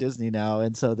owned by Disney now,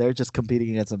 and so they're just competing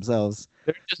against themselves.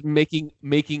 They're just making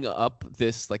up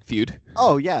this like feud.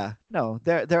 Oh yeah, no,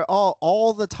 they're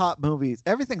all the top movies.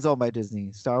 Everything's owned by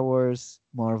Disney. Star Wars,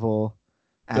 Marvel,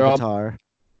 Avatar.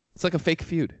 It's like a fake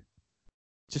feud.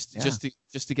 Just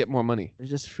to get more money. They're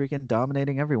just freaking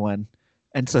dominating everyone.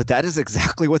 And so that is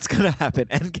exactly what's going to happen.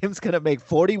 Endgame's going to make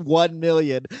 41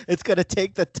 million. It's going to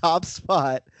take the top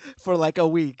spot for like a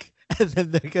week. And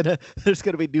then there's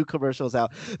gonna be new commercials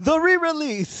out. The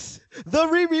re-release.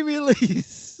 The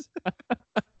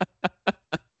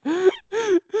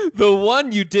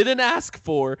one you didn't ask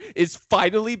for is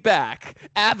finally back.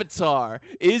 Avatar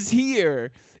is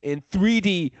here in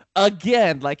 3D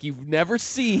again, like you've never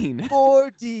seen.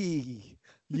 4D.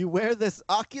 You wear this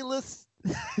Oculus,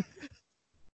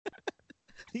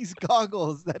 these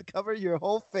goggles that cover your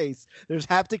whole face. There's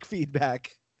haptic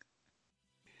feedback.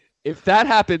 If that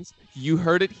happens, you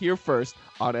heard it here first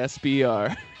on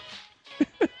SBR.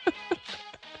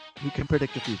 You can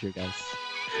predict the future, guys.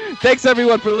 Thanks,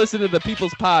 everyone, for listening to the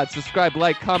People's Pod. Subscribe,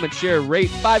 like, comment, share,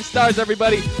 rate. 5 stars,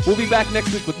 everybody. We'll be back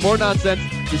next week with more nonsense.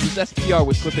 This is SBR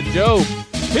with Cliff and Joe.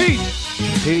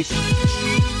 Peace. Peace.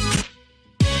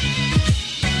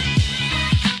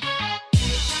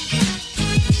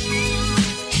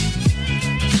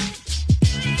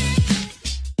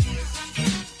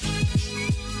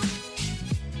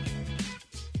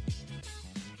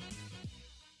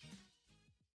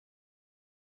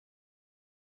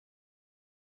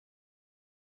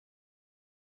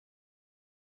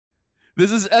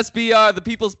 This is SBR, the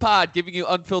People's Pod, giving you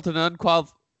unfiltered and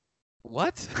unqualified.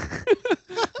 What?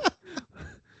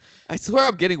 I swear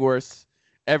I'm getting worse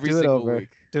every single week.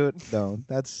 Do it. No,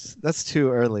 that's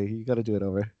too early. You got to do it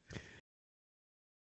over.